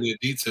what I mean? The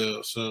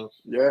details. So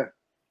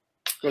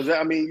because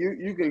I mean,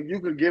 you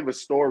can give a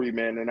story,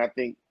 man, and I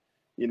think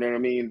you know what I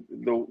mean.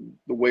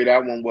 The way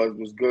that one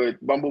was good.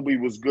 Bumblebee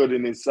was good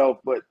in itself,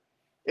 but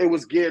it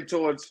was geared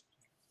towards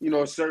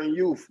a certain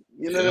youth.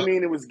 You know what I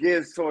mean? It was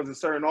geared towards a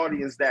certain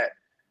audience. That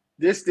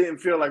this didn't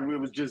feel like it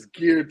was just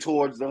geared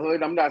towards the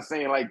hood. I'm not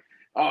saying like,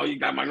 oh, you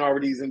got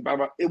minorities and blah,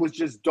 blah. It was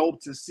just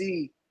dope to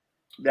see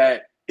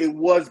that it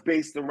was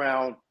based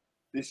around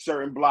this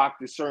certain block,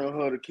 this certain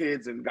hood of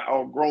kids and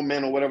grown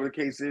men or whatever the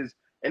case is.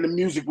 And the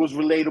music was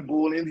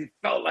relatable and it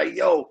felt like,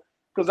 yo,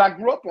 because I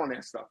grew up on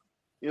that stuff.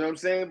 You know what I'm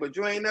saying? But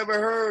you ain't never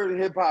heard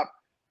hip hop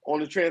on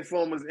the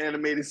Transformers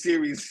animated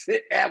series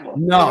ever. No.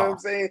 You know what I'm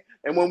saying?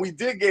 And when we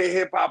did get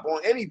hip hop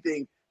on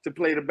anything to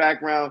play the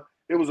background,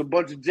 it was a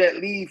bunch of Jet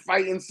Li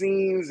fighting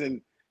scenes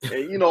and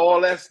you know,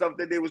 all that stuff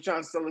that they was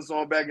trying to sell us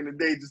on back in the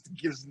day just to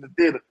get us in the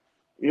theater.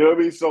 You know what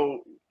I mean?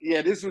 So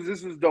yeah, this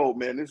was dope,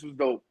 man. This was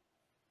dope.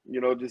 You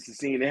know, just to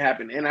seeing it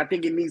happen. And I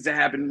think it needs to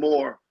happen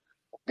more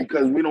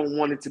because we don't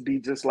want it to be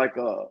just like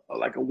a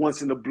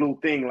once in a blue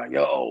thing, like,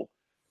 yo,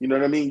 you know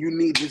what I mean? You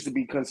need this to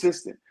be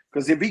consistent.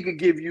 Because if he could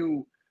give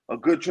you a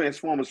good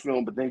Transformers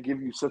film, but then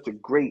give you such a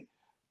great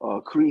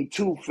Creed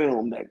 2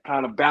 film that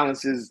kind of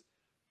balances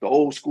the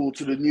old school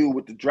to the new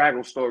with the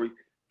Drago story,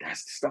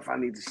 that's the stuff I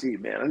need to see,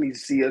 man. I need to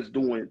see us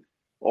doing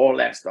all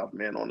that stuff,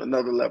 man, on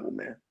another level,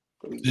 man.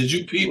 Did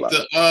you peep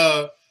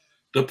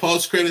the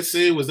post-credit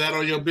scene? Was that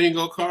on your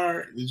bingo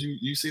card? Did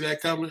you see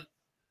that coming?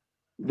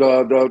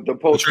 The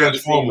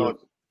post-credit scene.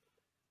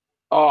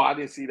 Oh, I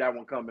didn't see that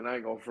one coming. I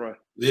ain't gonna front.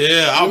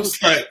 Yeah, I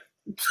was like,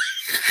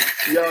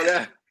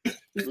 yo,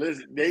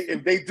 listen,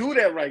 if they do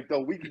that right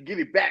though, we can get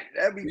it back.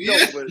 That'd be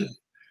dope. But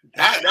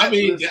I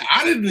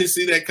didn't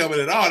see that coming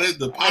at all. That's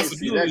the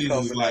possibility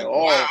was like,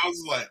 wow. I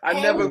was like, I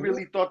never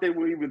really thought they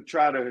would even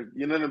try to,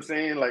 you know what I'm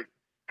saying? Like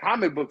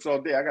comic books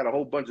all day. I got a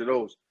whole bunch of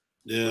those.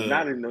 Yeah,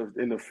 not in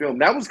the film.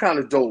 That was kind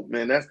of dope,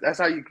 man. That's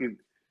how you can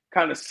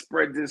kind of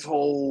spread this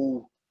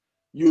whole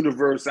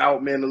universe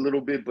out, man, a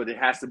little bit, but it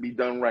has to be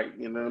done right.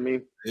 You know what I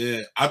mean?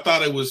 Yeah, I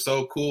thought it was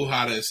so cool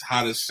how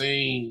the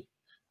scene,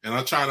 and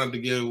I'm trying not to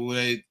give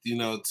away, you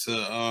know,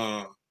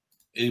 to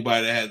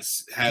anybody that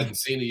hadn't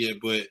seen it yet,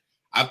 but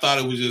I thought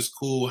it was just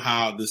cool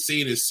how the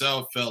scene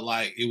itself felt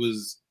like it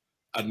was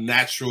a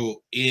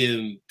natural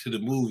end to the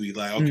movie.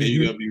 Like, okay,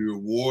 you're gonna be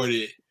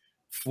rewarded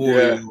for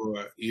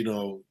your, you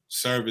know,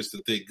 service,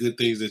 the good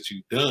things that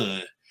you've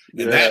done,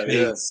 and that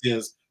made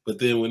sense. But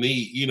then when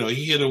he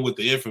hit him with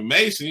the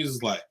information, he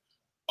was like,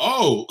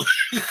 "Oh,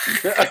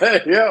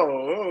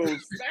 yo,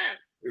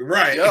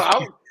 right."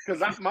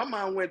 Because my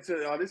mind went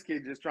to, this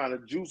kid just trying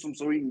to juice him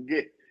so he can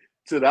get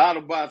to the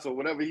Autobots or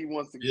whatever he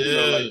wants to, you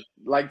know,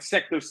 like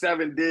Sector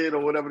 7 did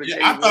or whatever.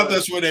 I thought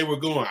that's where they were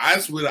going.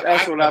 That's what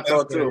I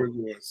thought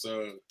too.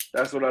 So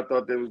that's what I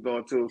thought they was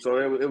going to. So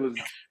it was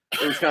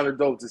kind of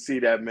dope to see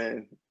that,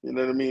 man. You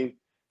know what I mean?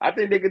 I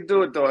think they could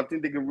do it though. I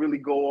think they could really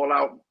go all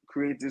out,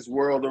 create this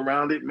world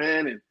around it,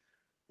 man,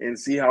 and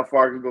see how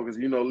far it can go. Because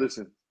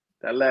listen,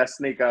 that last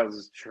Snake Eyes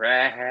was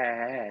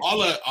trash.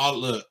 All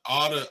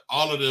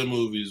of their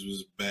movies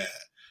was bad.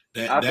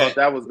 I thought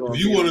that was going.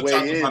 If you want to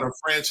talk about a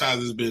franchise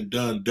that's been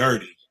done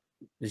dirty,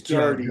 it's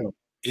dirty.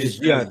 It's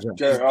dirty.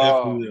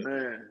 Oh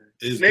man,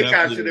 Snake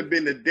Eyes should have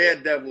been the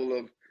Daredevil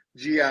of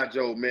G.I.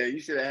 Joe, man. You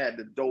should have had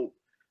the dope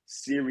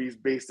series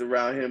based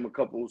around him, a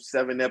couple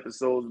 7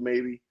 episodes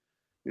maybe.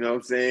 You know what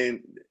I'm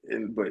saying?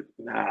 But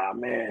nah,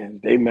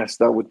 man, they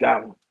messed up with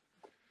that one.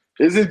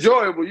 It's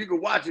enjoyable. You can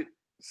watch it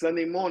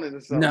Sunday morning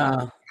or something.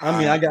 Nah, I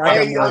mean, I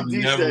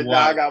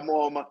got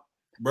more on my.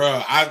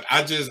 Bro,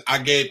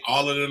 I gave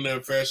all of them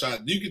their fair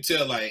shot. You can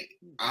tell, like,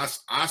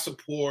 I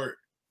support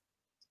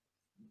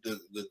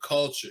the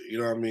culture. You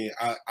know what I mean?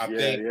 I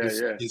think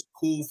it's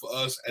cool for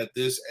us at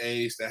this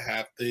age to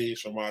have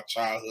things from our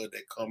childhood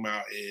that come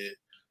out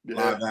in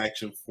live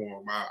action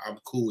form. I'm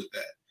cool with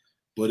that.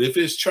 But if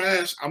it's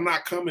trash, I'm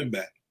not coming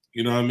back.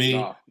 You know what I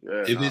mean?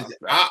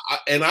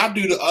 I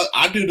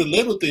do the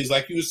little things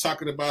like you was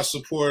talking about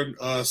supporting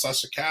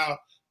Sasha Cal.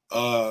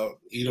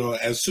 You know,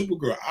 as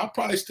Supergirl, I'm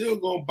probably still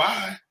gonna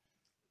buy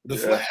the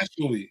Flash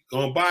movie.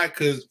 Gonna buy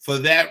because for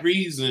that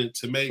reason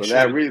to make sure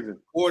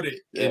support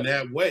it in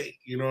that way.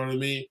 You know what I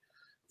mean?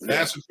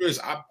 Fast and Furious,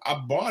 I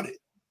bought it.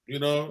 You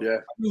know, I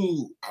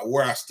knew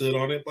where I stood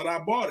on it, but I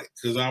bought it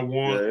because I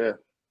want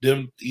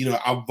them. You know,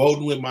 I'm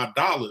voting with my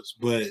dollars.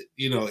 But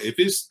you know, if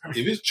it's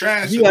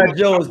trash, G.I.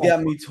 Joe's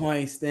got me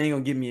twice. They ain't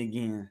gonna get me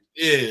again.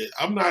 Yeah,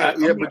 I'm not.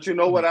 But you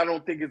know what? I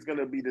don't think it's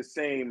gonna be the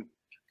same.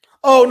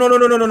 Oh no!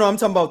 I'm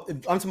talking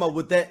about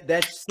with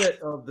that set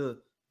of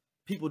the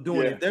people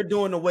doing it. They're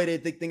doing the way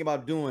they think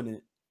about doing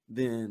it.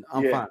 Then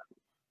I'm fine.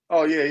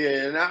 Oh yeah,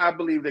 and I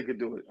believe they could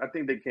do it. I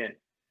think they can.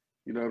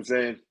 You know what I'm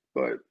saying?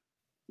 But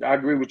I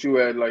agree with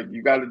you, Ed. Like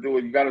you got to do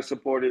it. You got to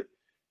support it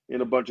in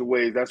a bunch of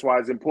ways. That's why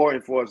it's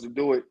important for us to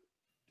do it,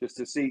 just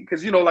to see.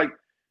 Because like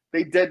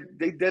they dead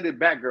it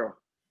Batgirl,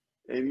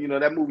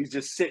 and that movie's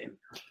just sitting,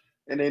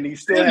 and then you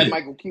still have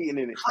Michael Keaton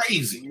in it.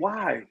 Crazy.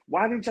 Why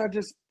didn't y'all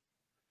just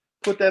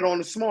put that on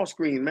the small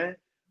screen, man?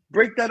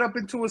 Break that up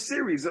into a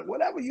series.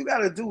 Whatever you got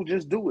to do,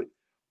 just do it.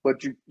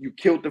 But you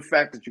killed the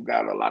fact that you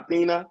got a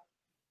Latina.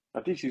 I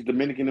think she's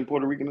Dominican and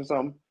Puerto Rican or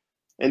something.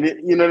 And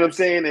you know what I'm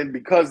saying? And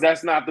because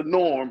that's not the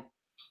norm,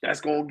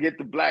 that's going to get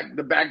the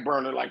back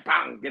burner like,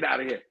 bang, get out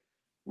of here.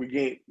 We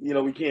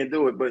can't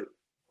do it. But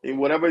in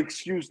whatever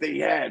excuse they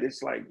had,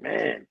 it's like,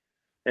 man.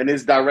 And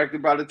it's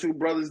directed by the two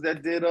brothers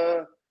that did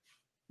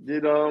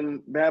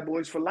Bad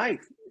Boys for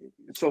Life.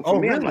 So for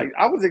me, really? I'm like,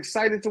 I was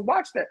excited to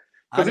watch that.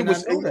 Because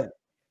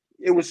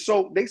it was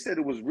so, they said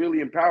it was really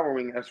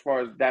empowering as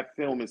far as that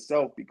film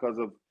itself because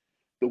of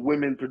the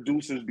women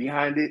producers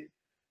behind it,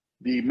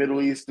 the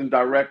Middle Eastern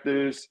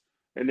directors,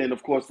 and then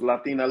of course the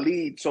Latina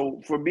lead.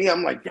 So for me,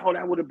 I'm like, yo,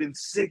 that would have been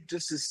sick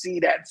just to see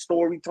that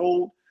story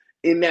told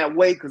in that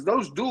way. Because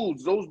those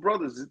dudes, those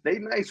brothers, they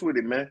nice with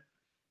it, man.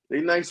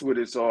 They nice with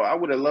it. So I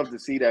would have loved to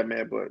see that,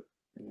 man. But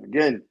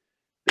again,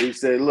 they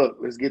said, look,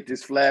 let's get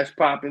this Flash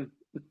popping.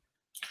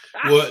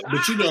 Well,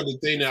 but you know the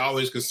thing that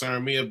always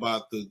concerned me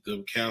about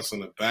the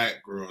canceling the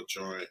Batgirl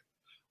joint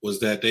was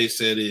that they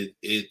said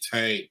it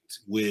tanked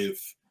with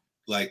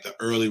like the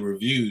early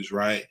reviews,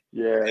 right?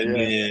 Yeah, And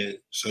yeah. then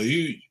so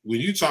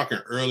when you talking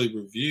early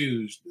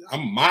reviews,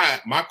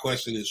 my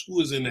question is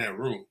who is in that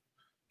room?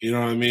 You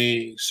know what I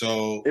mean?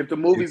 So If the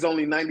movie's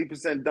only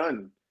 90%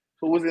 done,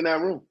 who was in that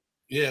room?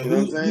 yeah, You know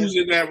what I'm saying? who's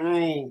in that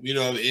room? You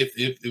know, if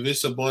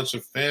it's a bunch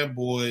of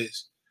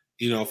fanboys,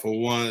 you know, for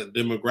one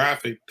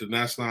demographic, then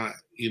that's not,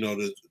 you know,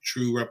 the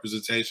true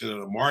representation of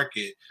the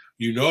market.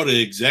 You know,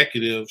 the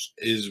executives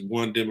is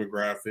one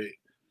demographic.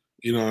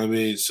 You know what I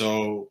mean?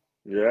 So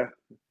Yeah.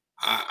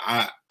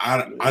 I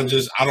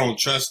don't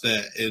trust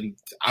that, and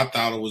I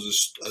thought it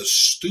was a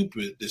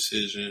stupid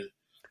decision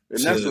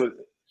And that's to what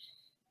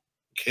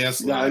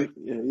cancel yeah, that.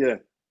 yeah.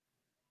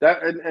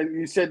 That and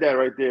you said that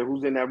right there.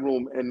 Who's in that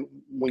room? And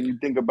when you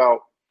think about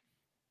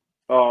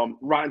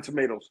Rotten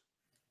Tomatoes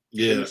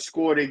and Yeah, the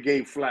score they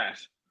gave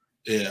Flash,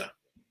 yeah,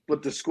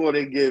 but the score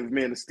they give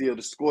Man of Steel,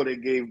 the score they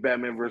gave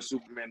Batman vs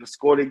Superman, the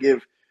score they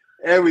give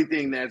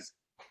everything that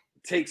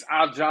takes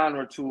our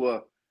genre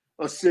to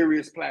a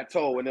serious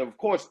plateau. And of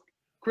course,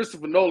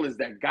 Christopher Nolan's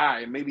that guy,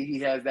 and maybe he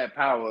has that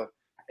power.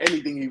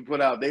 Anything he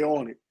put out, they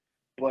own it.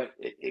 But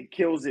it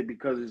kills it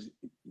because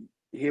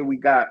here we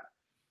got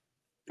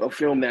a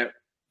film that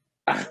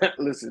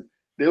listen,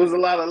 there was a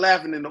lot of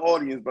laughing in the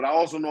audience, but I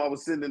also know I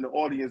was sitting in the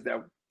audience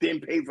that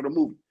didn't pay for the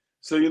movie.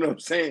 So you know what I'm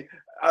saying?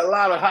 A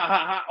lot of ha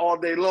ha ha all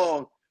day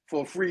long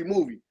for a free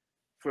movie.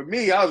 For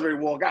me, I was ready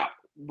to walk out.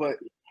 But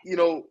you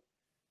know,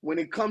 when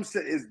it comes to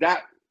is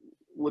that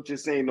what you're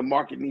saying the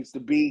market needs to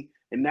be,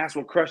 and that's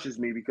what crushes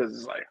me because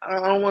it's like I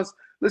don't want.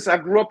 Listen, I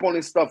grew up on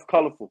this stuff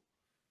colorful.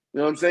 You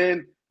know what I'm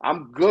saying?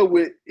 I'm good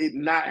with it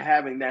not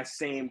having that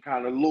same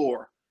kind of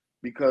lore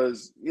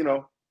because you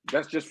know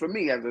that's just for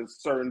me as a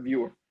certain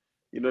viewer.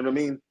 You know what I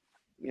mean?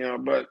 You know,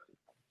 but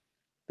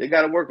they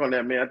got to work on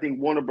that, man. I think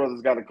Warner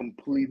Brothers got to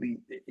completely,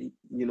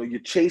 you know, you're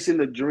chasing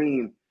the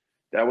dream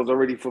that was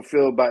already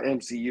fulfilled by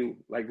MCU.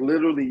 Like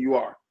literally, you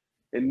are,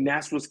 and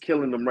that's what's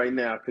killing them right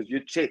now because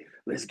you're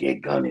let's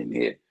get Gunn in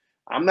here.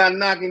 I'm not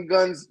knocking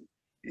Gunn's,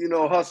 you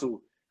know,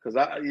 hustle because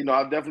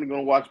I'm definitely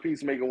gonna watch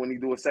Peacemaker when he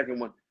do a second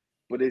one.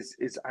 But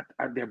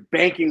they're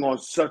banking on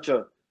such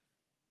a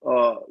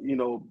you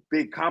know,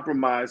 big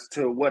compromise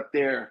to what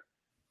their,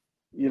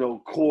 you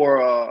know,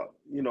 core,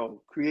 you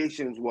know,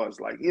 creations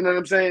was like. You know what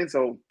I'm saying?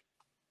 So,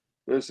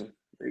 listen,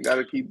 they got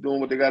to keep doing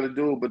what they got to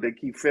do, but they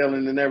keep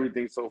failing in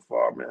everything so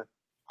far, man.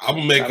 I'm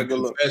gonna make Not a a good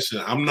look.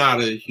 confession. I'm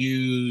not a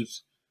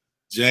huge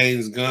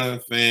James Gunn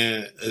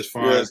fan as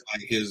far as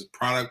like his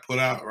product put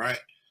out, right?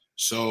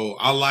 So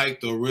I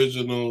like the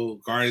original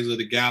Guardians of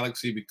the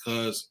Galaxy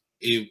because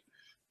it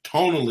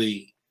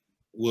tonally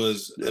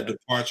was a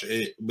departure,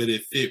 but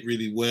it fit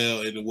really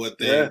well into what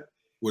they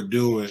were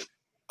doing.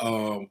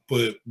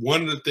 But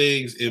one of the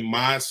things in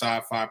my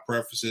sci-fi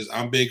preferences,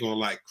 I'm big on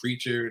like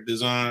creature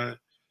design.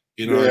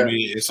 You know what I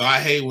mean? And so I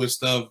hate when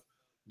stuff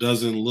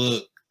doesn't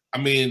look. I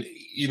mean,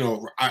 you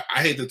know, I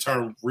hate the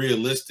term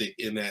realistic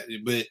in that,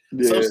 but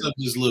some stuff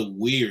just look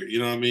weird. You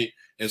know what I mean?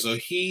 And so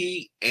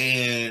he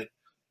and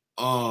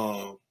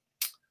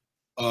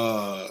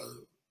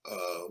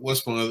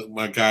what's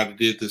my guy that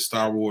did the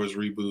Star Wars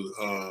reboot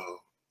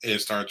and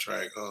Star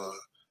Trek?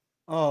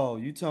 Oh,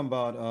 you talking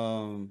about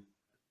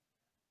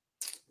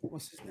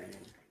what's his name?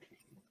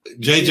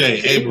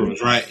 J.J.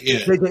 Abrams, right? Yeah.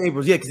 J.J.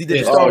 Abrams, yeah, because he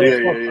did.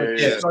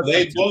 Yeah.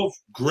 They both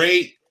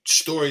great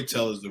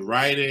storytellers. The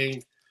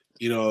writing,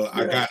 you know,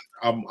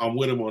 I'm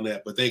with them on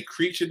that. But they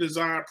creature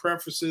design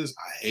preferences,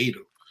 I hate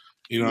them.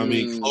 You know what I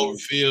mean?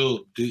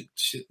 Cloverfield, dude,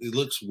 it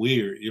looks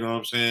weird. You know what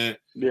I'm saying?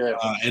 Yeah.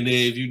 And then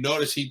if you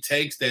notice, he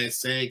takes that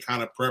same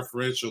kind of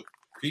preferential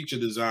creature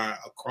design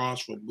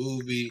across from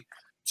movie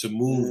to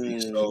movie.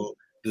 So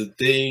the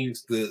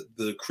things,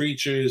 the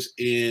creatures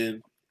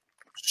in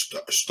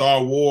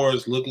Star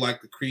Wars look like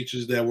the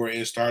creatures that were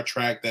in Star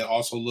Trek that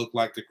also look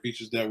like the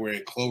creatures that were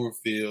in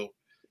Cloverfield.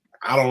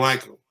 I don't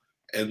like them.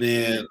 And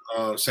then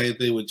same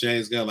thing with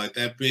James Gunn, like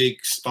that big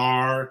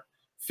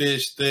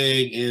starfish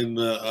thing in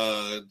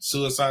the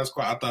Suicide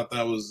Squad. I thought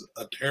that was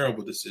a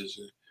terrible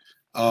decision.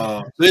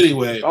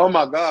 Anyway. Oh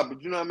my God!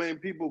 But you know how many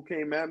people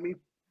came at me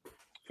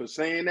for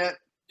saying that?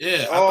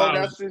 Yeah.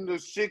 That's in the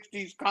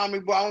 '60s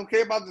comic book. I don't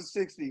care about the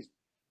 '60s,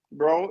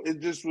 bro. It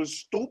just was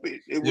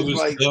stupid. It was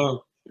like dumb.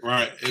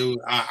 Right.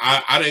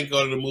 I didn't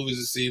go to the movies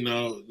to see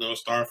no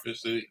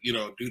starfish to, you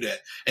know, do that.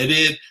 And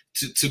then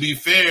to be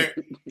fair,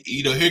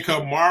 you know, here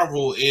come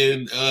Marvel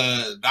in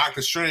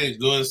Doctor Strange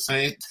doing the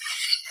same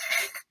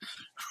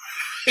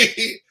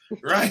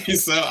right.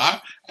 So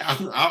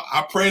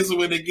I praise them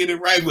when they get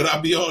it right, but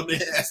I'll be on their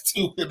ass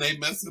too when they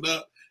mess it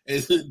up.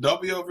 And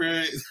don't be over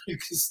here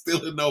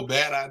stealing no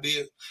bad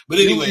ideas. But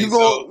anyway,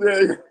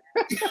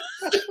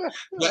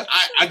 but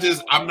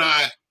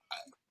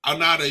I'm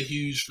not a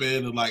huge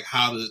fan of like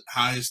how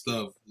his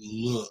stuff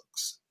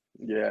looks.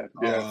 Yeah.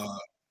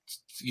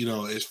 you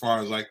know, as far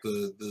as like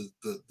the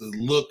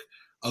look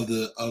of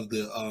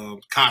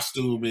the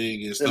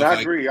costuming and stuff. And I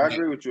like agree. that. I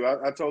agree with you.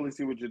 I totally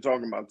see what you're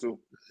talking about too.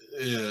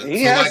 Yeah, And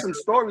he has some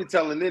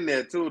storytelling in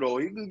there too, though.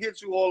 He can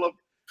get you all up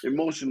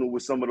emotional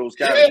with some of those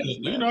characters.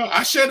 Yeah, you know,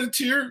 I shed a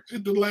tear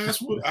at the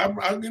last one.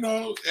 I'm you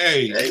know,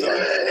 hey,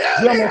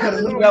 we almost had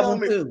to leave that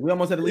one too. We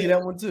almost had to leave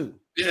that one too.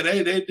 Yeah,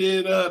 they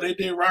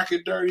did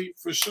Rocket dirty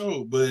for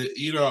sure. But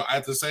you know,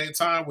 at the same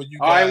time, when you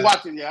guys, I ain't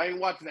watching yet. I ain't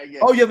watching that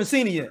yet. Oh, you haven't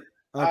seen it yet?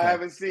 Okay. I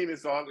haven't seen it,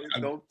 so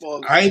don't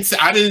fall. I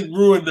didn't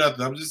ruin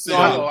nothing. I'm just saying.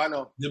 No, I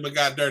know. Them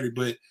got dirty,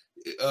 but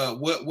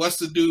what's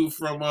the dude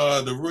from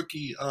the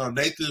Rookie,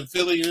 Nathan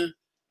Fillion?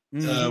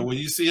 Mm-hmm. When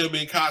you see him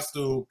in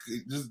costume,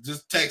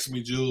 just text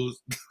me,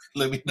 Jules.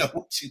 Let me know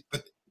what you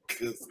think.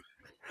 Because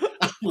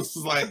I was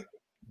like,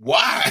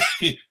 why?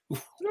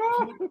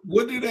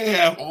 What do they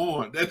have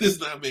on? That does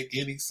not make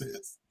any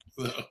sense.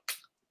 So.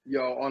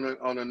 Yo,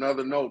 on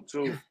another note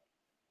too,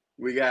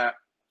 we got.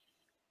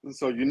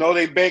 So you know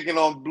they banking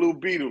on Blue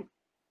Beetle.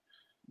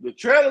 The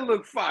trailer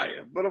looked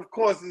fire, but of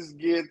course it's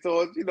geared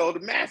towards, you know, the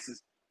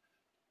masses.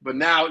 But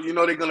now, you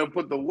know, they're gonna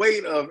put the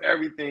weight of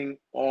everything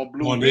on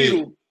Blue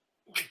Beetle.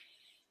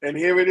 And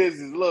here it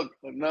is look,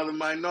 another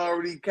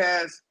minority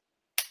cast.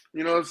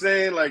 You know what I'm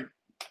saying? Like,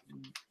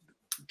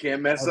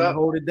 can't mess up.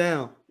 Hold it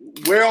down.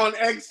 We're on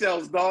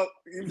eggshells, dog.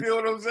 You feel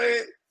what I'm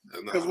saying?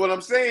 Because what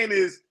I'm saying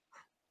is,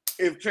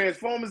 if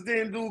Transformers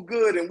didn't do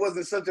good and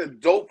wasn't such a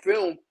dope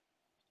film,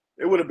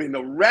 it would have been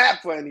a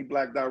wrap for any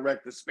black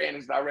director,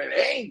 Spanish director,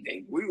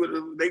 anything.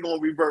 They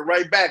gonna revert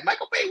right back.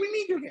 Michael Bay, we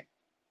need you again.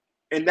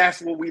 And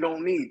that's what we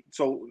don't need.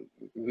 So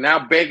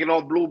now banking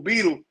on Blue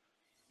Beetle,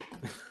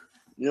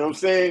 you know what I'm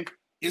saying?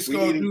 It's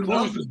gonna do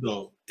numbers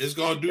though. It's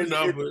gonna do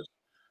numbers.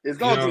 It's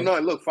gonna do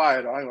nothing. Look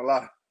fire though. I ain't gonna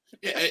lie.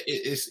 Yeah,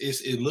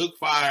 it look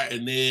fire,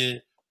 and then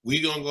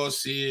we gonna go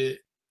see it.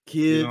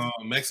 Kids, you know,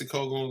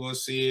 Mexico gonna go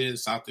see it.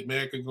 South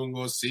America gonna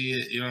go see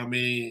it. You know what I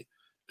mean?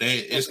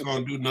 It's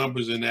gonna do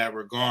numbers in that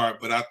regard,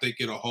 but I think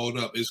it'll hold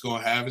up. It's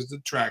gonna have its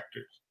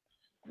detractors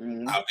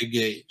out the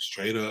gate,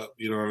 straight up.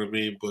 You know what I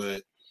mean?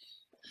 But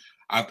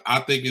I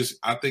think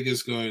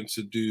it's going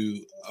to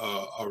do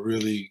a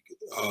really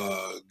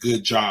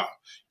good job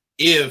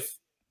if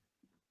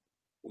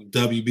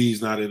WB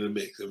is not in the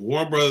mix. If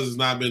Warner Brothers has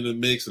not been in the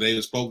mix and they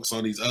just focus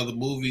on these other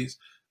movies,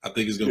 I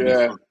think it's gonna be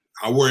fun.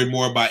 I worry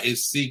more about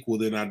its sequel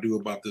than I do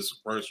about this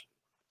first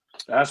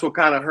one. That's what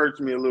kind of hurts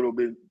me a little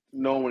bit,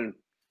 knowing,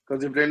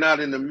 because if they're not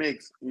in the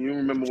mix, you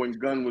remember when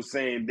Gunn was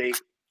saying they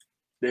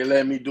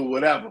let me do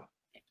whatever.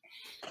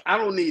 I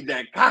don't need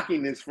that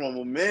cockiness from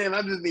them, man.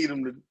 I just need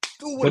them to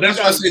do what. But that's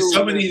why I say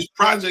some of these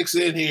projects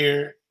in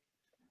here,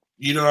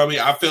 you know what I mean?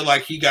 I feel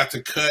like he got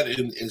to cut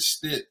and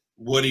snit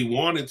what he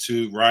wanted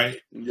to, right?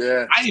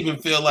 Yeah. I even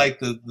feel like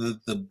the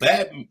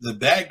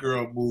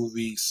Batgirl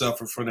movie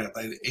suffered from that.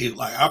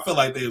 Like I feel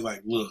like they was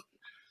like, look,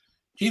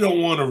 he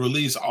don't want to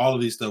release all of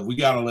these stuff. We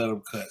gotta let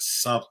him cut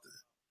something.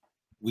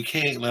 We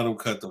can't let him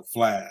cut the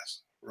Flash,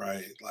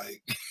 right?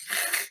 Like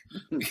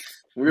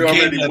we're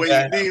already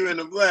waiting deep in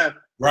the Flash.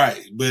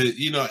 Right, but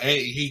you know,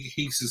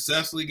 he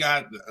successfully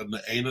got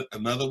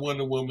another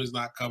Wonder Woman's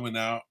not coming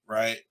out,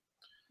 right?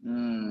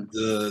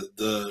 The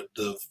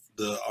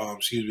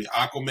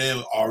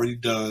Aquaman already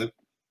done,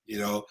 you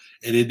know,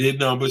 and it did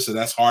numbers, so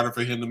that's harder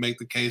for him to make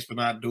the case for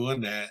not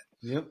doing that.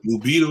 Yep. Blue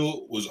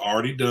Beetle was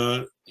already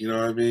done, you know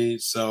what I mean?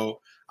 So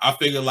I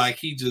figure like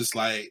he just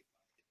like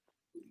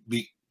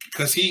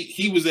because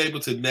he was able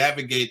to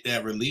navigate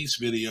that release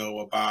video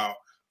about,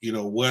 you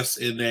know, what's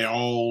in their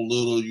own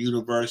little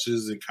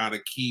universes and kind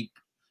of keep,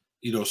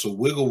 you know, some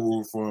wiggle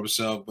room for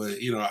himself. But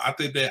you know, I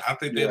think they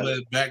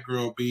let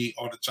Batgirl be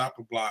on the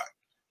chopping block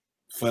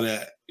for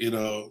that, you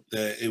know,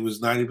 that it was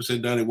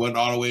 90% done. It wasn't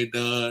all the way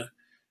done.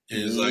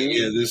 And it's like,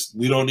 yeah,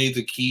 we don't need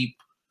to keep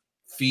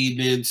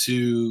feeding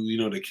into, you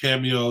know, the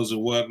cameos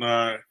and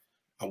whatnot.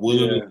 I'm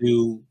willing to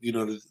do, you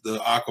know, the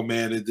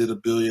Aquaman that did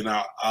 $1 billion.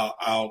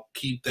 I'll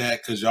keep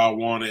that because y'all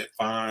want it,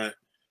 fine.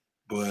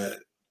 But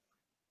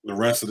the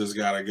rest of this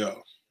gotta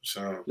go.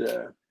 So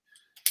yeah.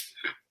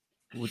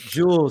 Well,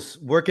 Jules,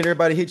 where can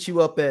everybody hit you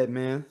up at,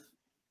 man?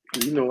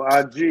 You know,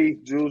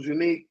 IG Jules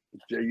Unique,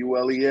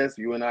 JULES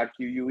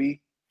UNIQUE.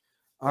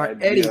 All right,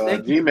 Eddie,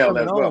 thank you for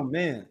coming well. on,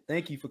 man.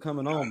 Thank you for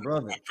coming on,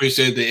 brother. I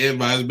appreciate the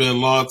invite. It's been a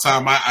long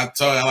time. I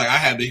told you, like, I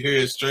had to hear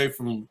it straight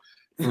from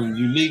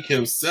Unique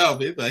himself.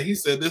 He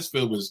said this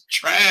film is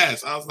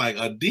trash. I was like,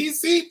 a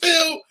DC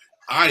film?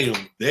 I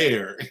am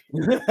there.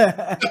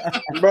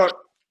 But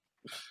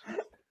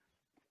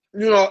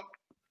you know,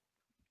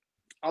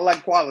 I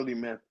like quality,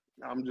 man.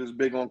 I'm just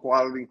big on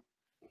quality.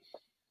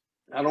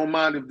 I don't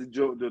mind if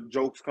the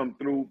jokes come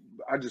through.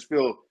 I just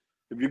feel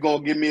if you're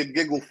gonna give me a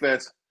giggle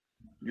fest,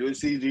 your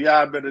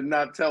CGI better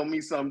not tell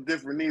me something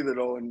different either,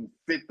 though, and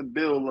fit the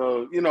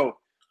bill. You know,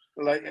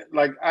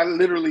 like I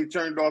literally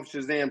turned off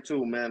Shazam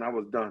 2, man. I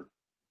was done.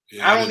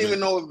 Yeah, I don't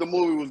even know if the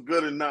movie was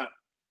good or not.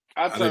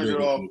 I turned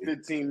it off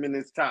 15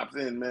 minutes tops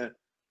in, man,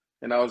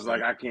 and I was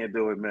like, I can't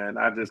do it, man.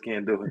 I just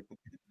can't do it.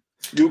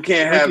 You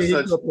can't have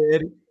such,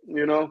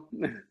 you know.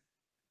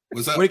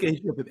 What's up? Where can you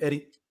hit you up,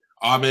 Eddie?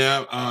 Oh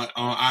man,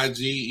 on IG,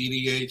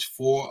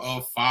 EDH4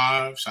 of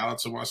 5. Shout out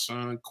to my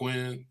son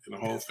Quinn and the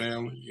whole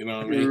family. You know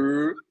what I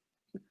mean?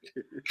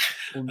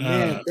 Well,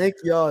 man, thank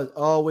y'all as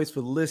always for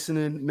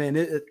listening.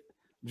 Man,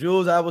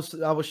 Jules, I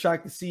was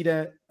shocked to see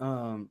that.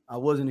 I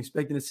wasn't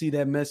expecting to see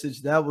that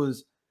message. That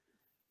was,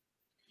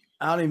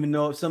 I don't even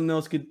know if something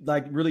else could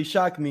like really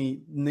shock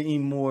me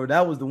anymore.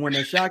 That was the one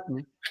that shocked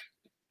me.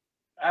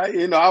 I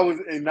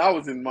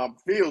was in my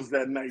feels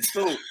that night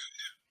too.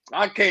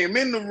 I came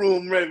in the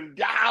room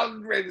I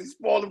was ready to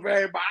spoil it for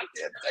everybody. I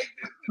can't take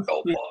this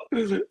no more.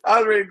 I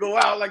was ready to go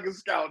out like a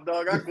scout,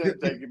 dog. I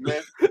couldn't take it,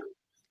 man.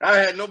 I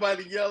had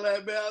nobody yell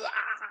at me. I was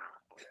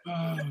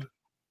like,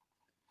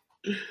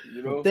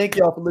 you know. Thank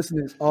y'all for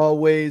listening as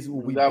always.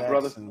 We'll be back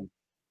brother. soon.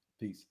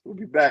 Peace. We'll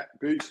be back.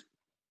 Peace.